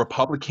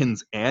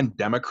Republicans and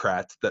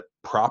Democrats that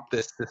prop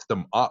this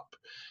system up.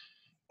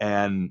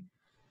 And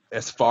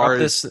as far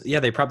as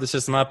they prop the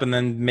system up and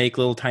then make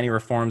little tiny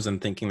reforms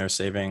and thinking they're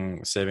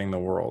saving the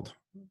world.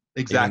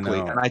 Exactly.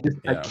 Though, and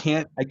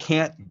I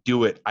can't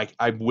do it.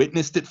 I've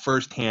witnessed it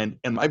firsthand,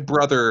 and my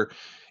brother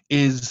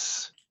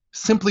is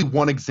simply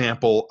one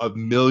example of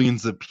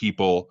millions of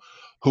people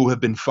who have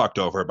been fucked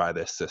over by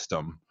this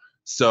system.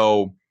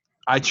 So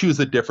I choose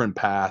a different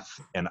path,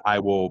 and I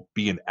will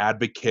be an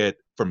advocate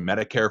for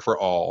Medicare for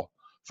all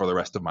for the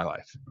rest of my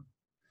life.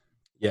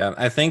 Yeah,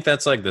 I think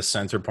that's like the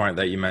center point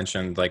that you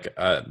mentioned, like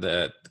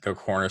the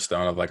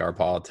cornerstone of like our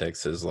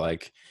politics is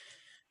like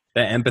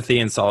the empathy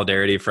and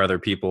solidarity for other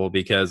people,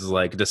 because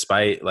like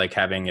despite like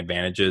having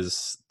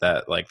advantages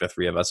that like the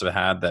three of us have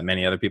had that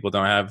many other people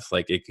don't have,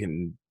 like it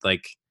can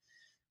like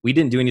we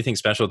didn't do anything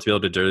special to be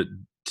able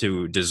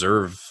to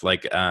deserve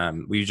like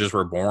we just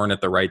were born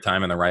at the right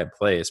time in the right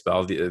place, but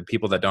all the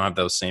people that don't have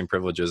those same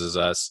privileges as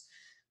us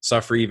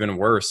suffer even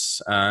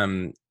worse,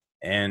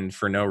 and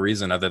for no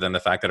reason other than the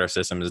fact that our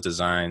system is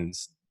designed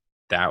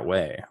that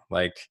way.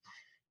 Like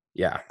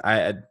yeah,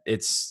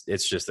 it's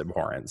just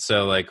abhorrent.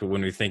 So like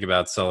when we think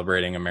about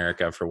celebrating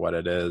America for what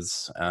it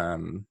is,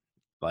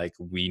 like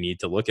we need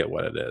to look at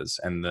what it is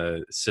and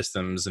the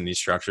systems and these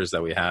structures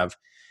that we have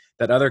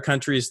that other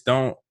countries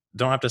don't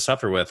have to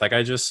suffer with. Like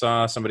I just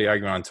saw somebody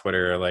arguing on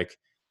Twitter, like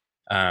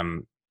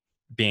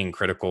being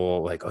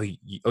critical, like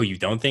you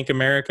don't think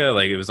America,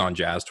 like it was on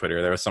Jazz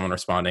Twitter, there was someone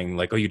responding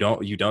like, oh, you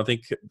don't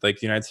think like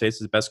the United States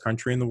is the best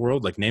country in the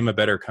world, like name a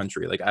better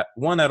country. Like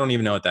one, I don't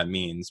even know what that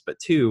means, but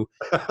two,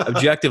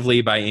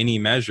 objectively by any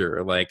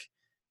measure, like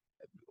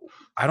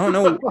I don't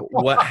know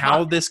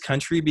how this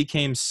country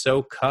became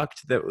so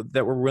cucked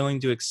that we're willing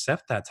to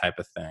accept that type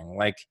of thing.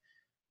 Like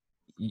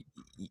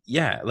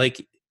yeah,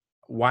 like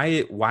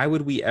why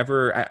would we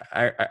ever?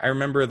 I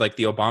remember like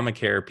the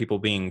Obamacare people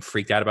being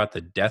freaked out about the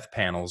death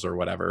panels or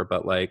whatever,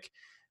 but like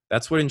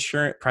that's what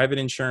private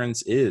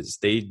insurance is.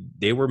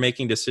 They were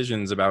making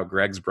decisions about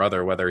Greg's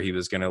brother, whether he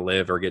was going to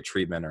live or get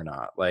treatment or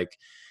not. Like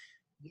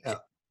yeah,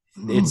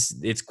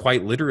 it's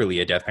quite literally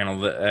a death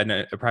panel.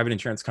 A private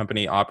insurance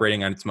company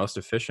operating on its most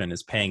efficient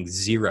is paying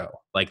zero.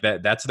 Like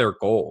that's their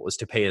goal, is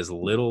to pay as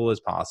little as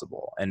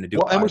possible and to do.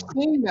 Well, and we're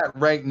seeing that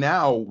right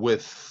now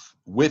with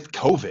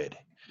COVID.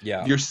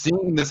 Yeah. You're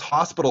seeing this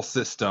hospital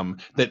system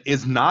that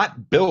is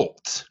not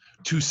built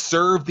to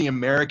serve the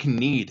American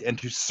need and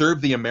to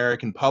serve the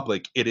American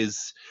public. It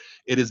is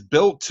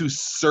built to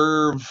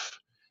serve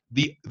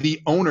the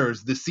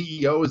owners, the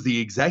CEOs, the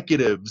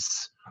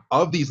executives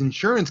of these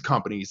insurance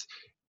companies.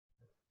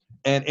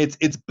 And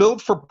it's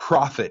built for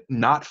profit,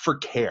 not for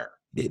care.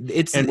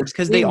 It's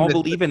because they all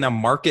believe in a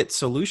market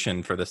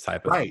solution for this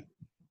type of right.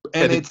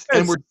 And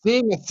we're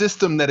seeing a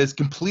system that is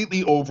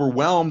completely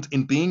overwhelmed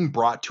and being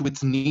brought to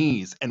its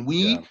knees, and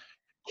we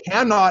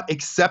cannot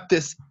accept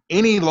this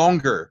any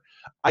longer.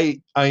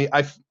 I'm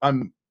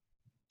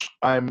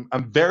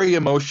very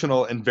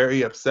emotional and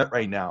very upset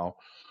right now,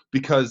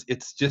 because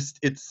it's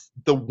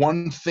the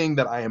one thing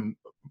that I am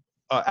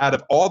out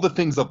of all the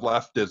things of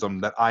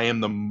leftism that I am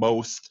the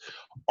most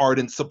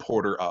ardent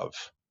supporter of.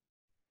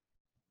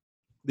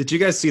 Did you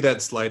guys see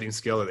that sliding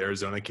scale that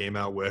Arizona came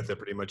out with that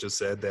pretty much just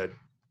said that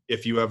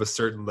if you have a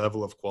certain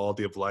level of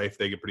quality of life,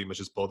 they can pretty much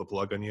just pull the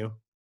plug on you?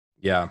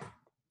 Yeah.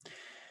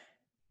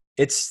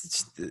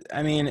 It's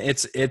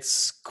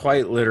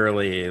quite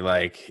literally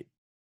like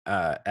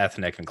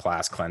ethnic and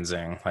class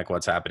cleansing, like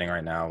what's happening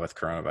right now with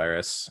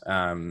coronavirus.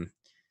 And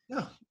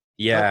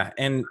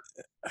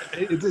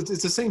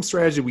it's the same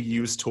strategy we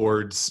use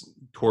towards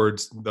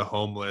the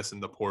homeless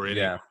and the poor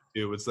idiot.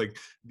 It's like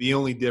the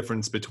only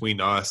difference between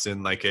us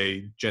and like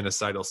a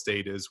genocidal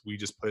state is we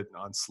just put it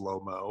on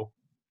slow-mo.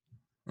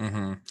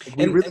 Mm-hmm.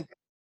 We really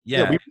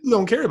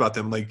don't care about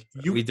them. Like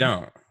we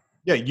don't.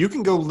 Yeah, you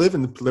can go live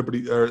in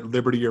Liberty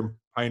or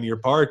Pioneer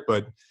Park,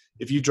 but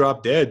if you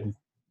drop dead,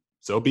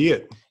 so be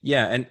it.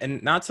 Yeah,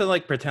 and not to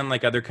like pretend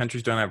like other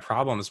countries don't have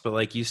problems, but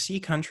like you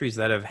see countries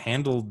that have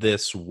handled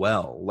this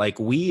well. Like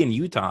we in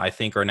Utah, I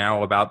think, are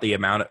now about the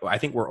amount. I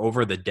think we're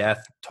over the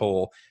death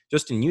toll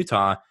just in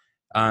Utah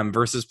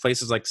versus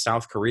places like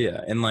South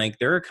Korea. And like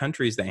there are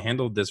countries that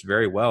handled this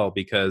very well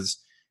because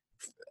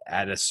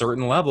at a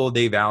certain level,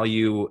 they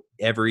value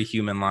every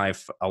human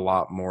life a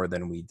lot more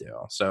than we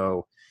do.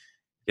 So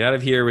get out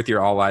of here with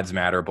your all lives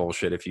matter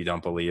bullshit if you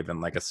don't believe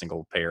in like a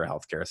single payer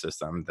healthcare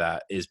system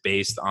that is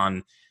based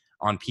on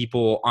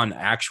people, on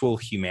actual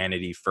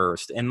humanity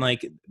first. And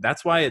like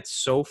that's why it's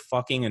so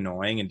fucking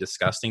annoying and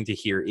disgusting to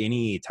hear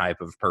any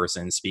type of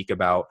person speak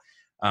about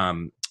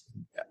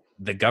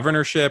the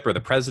governorship or the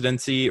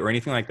presidency or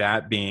anything like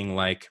that being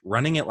like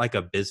running it like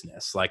a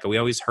business. Like we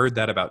always heard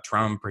that about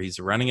Trump, or he's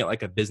running it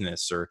like a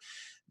business, or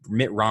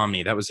Mitt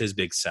Romney. That was his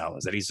big sell,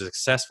 is that he's a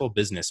successful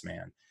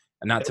businessman.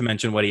 And not to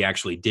mention what he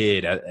actually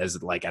did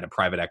as like at a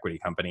private equity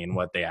company and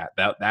what that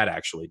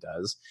actually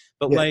does.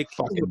 But like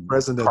fucking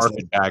president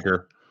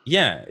carpetbagger.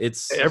 Yeah,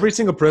 it's Every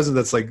single president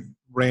that's like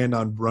ran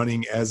on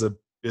running as a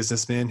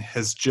businessman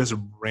has just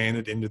ran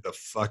it into the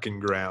fucking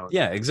ground.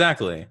 yeah,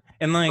 exactly.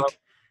 And like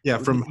Yeah,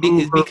 from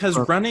Hoover, because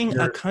from running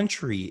a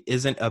country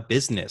isn't a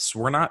business.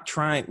 We're not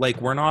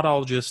we're not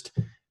all just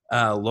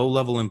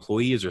low-level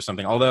employees or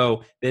something.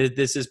 Although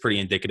this is pretty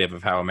indicative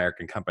of how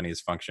American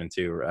companies function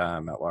too,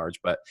 at large.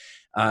 But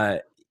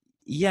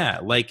yeah,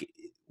 like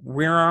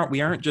we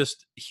aren't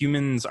just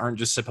humans. Aren't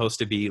just supposed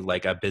to be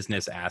like a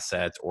business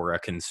asset or a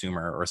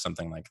consumer or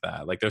something like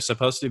that. Like they're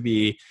supposed to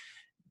be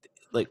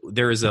like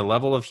there is a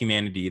level of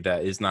humanity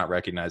that is not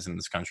recognized in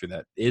this country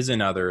that is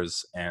in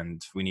others,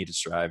 and we need to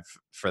strive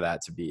for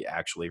that to be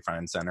actually front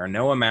and center.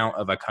 No amount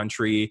of a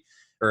country,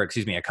 or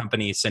excuse me, a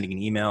company sending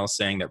an email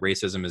saying that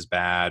racism is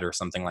bad or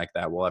something like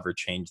that will ever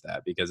change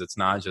that, because it's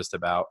not just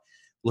about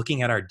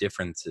looking at our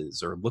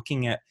differences or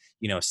looking at,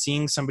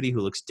 seeing somebody who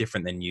looks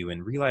different than you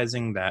and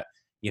realizing that,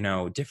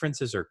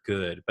 differences are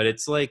good, but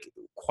it's like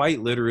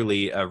quite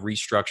literally a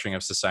restructuring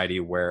of society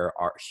where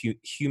our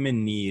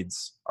human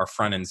needs are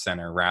front and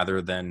center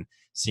rather than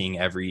seeing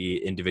every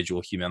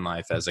individual human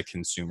life as a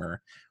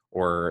consumer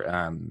or,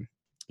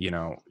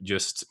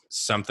 just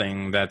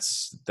something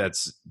that's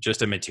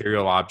just a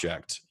material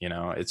object.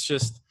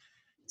 It's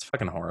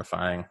fucking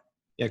horrifying.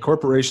 Yeah,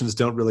 corporations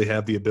don't really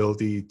have the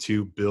ability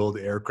to build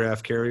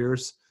aircraft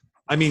carriers.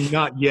 I mean,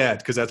 not yet,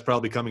 because that's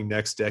probably coming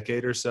next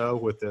decade or so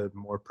with the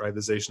more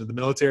privatization of the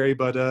military,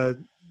 but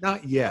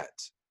not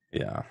yet.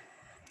 Yeah,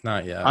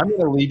 not yet. I'm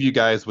going to leave you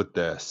guys with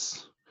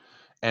this.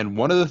 And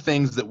one of the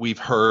things that we've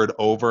heard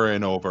over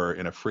and over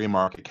in a free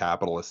market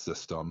capitalist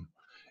system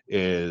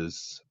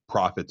is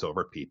profits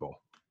over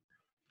people.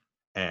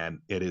 And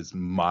it is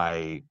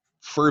my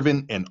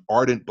fervent and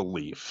ardent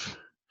belief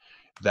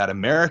that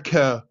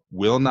America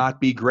will not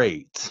be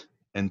great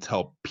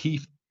until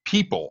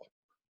people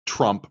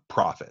trump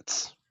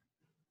profits.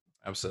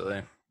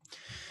 Absolutely.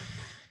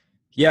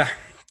 Yeah,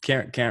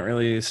 can't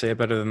really say it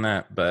better than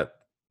that. But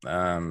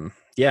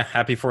yeah,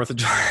 happy 4th of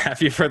July,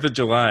 happy 4th of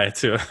July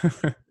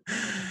to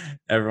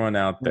everyone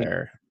out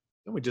there.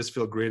 And we just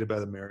feel great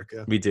about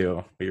America. We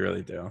do. We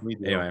really do. We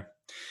do. Anyway.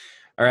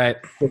 All right.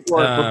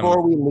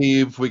 Before we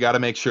leave, we got to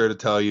make sure to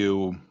tell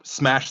you,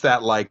 smash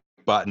that like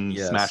button,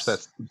 yes. Smash that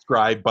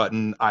subscribe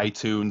button,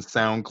 iTunes,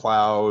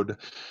 SoundCloud,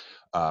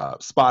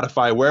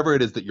 Spotify, wherever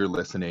it is that you're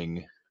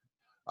listening.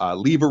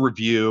 Leave a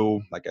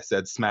review. Like I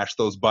said, smash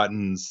those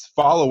buttons.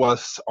 Follow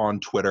us on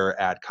Twitter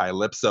at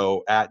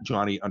Calypso, at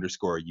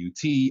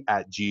Johnny_UT,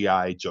 at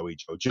GI Joey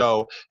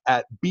Jojo,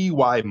 at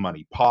BY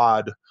Money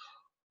Pod.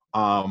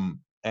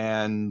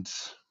 And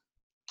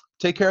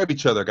take care of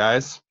each other,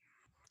 guys.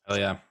 Oh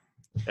yeah.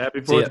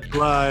 Happy 4th of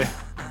July.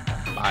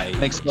 Bye.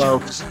 Thanks,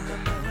 folks.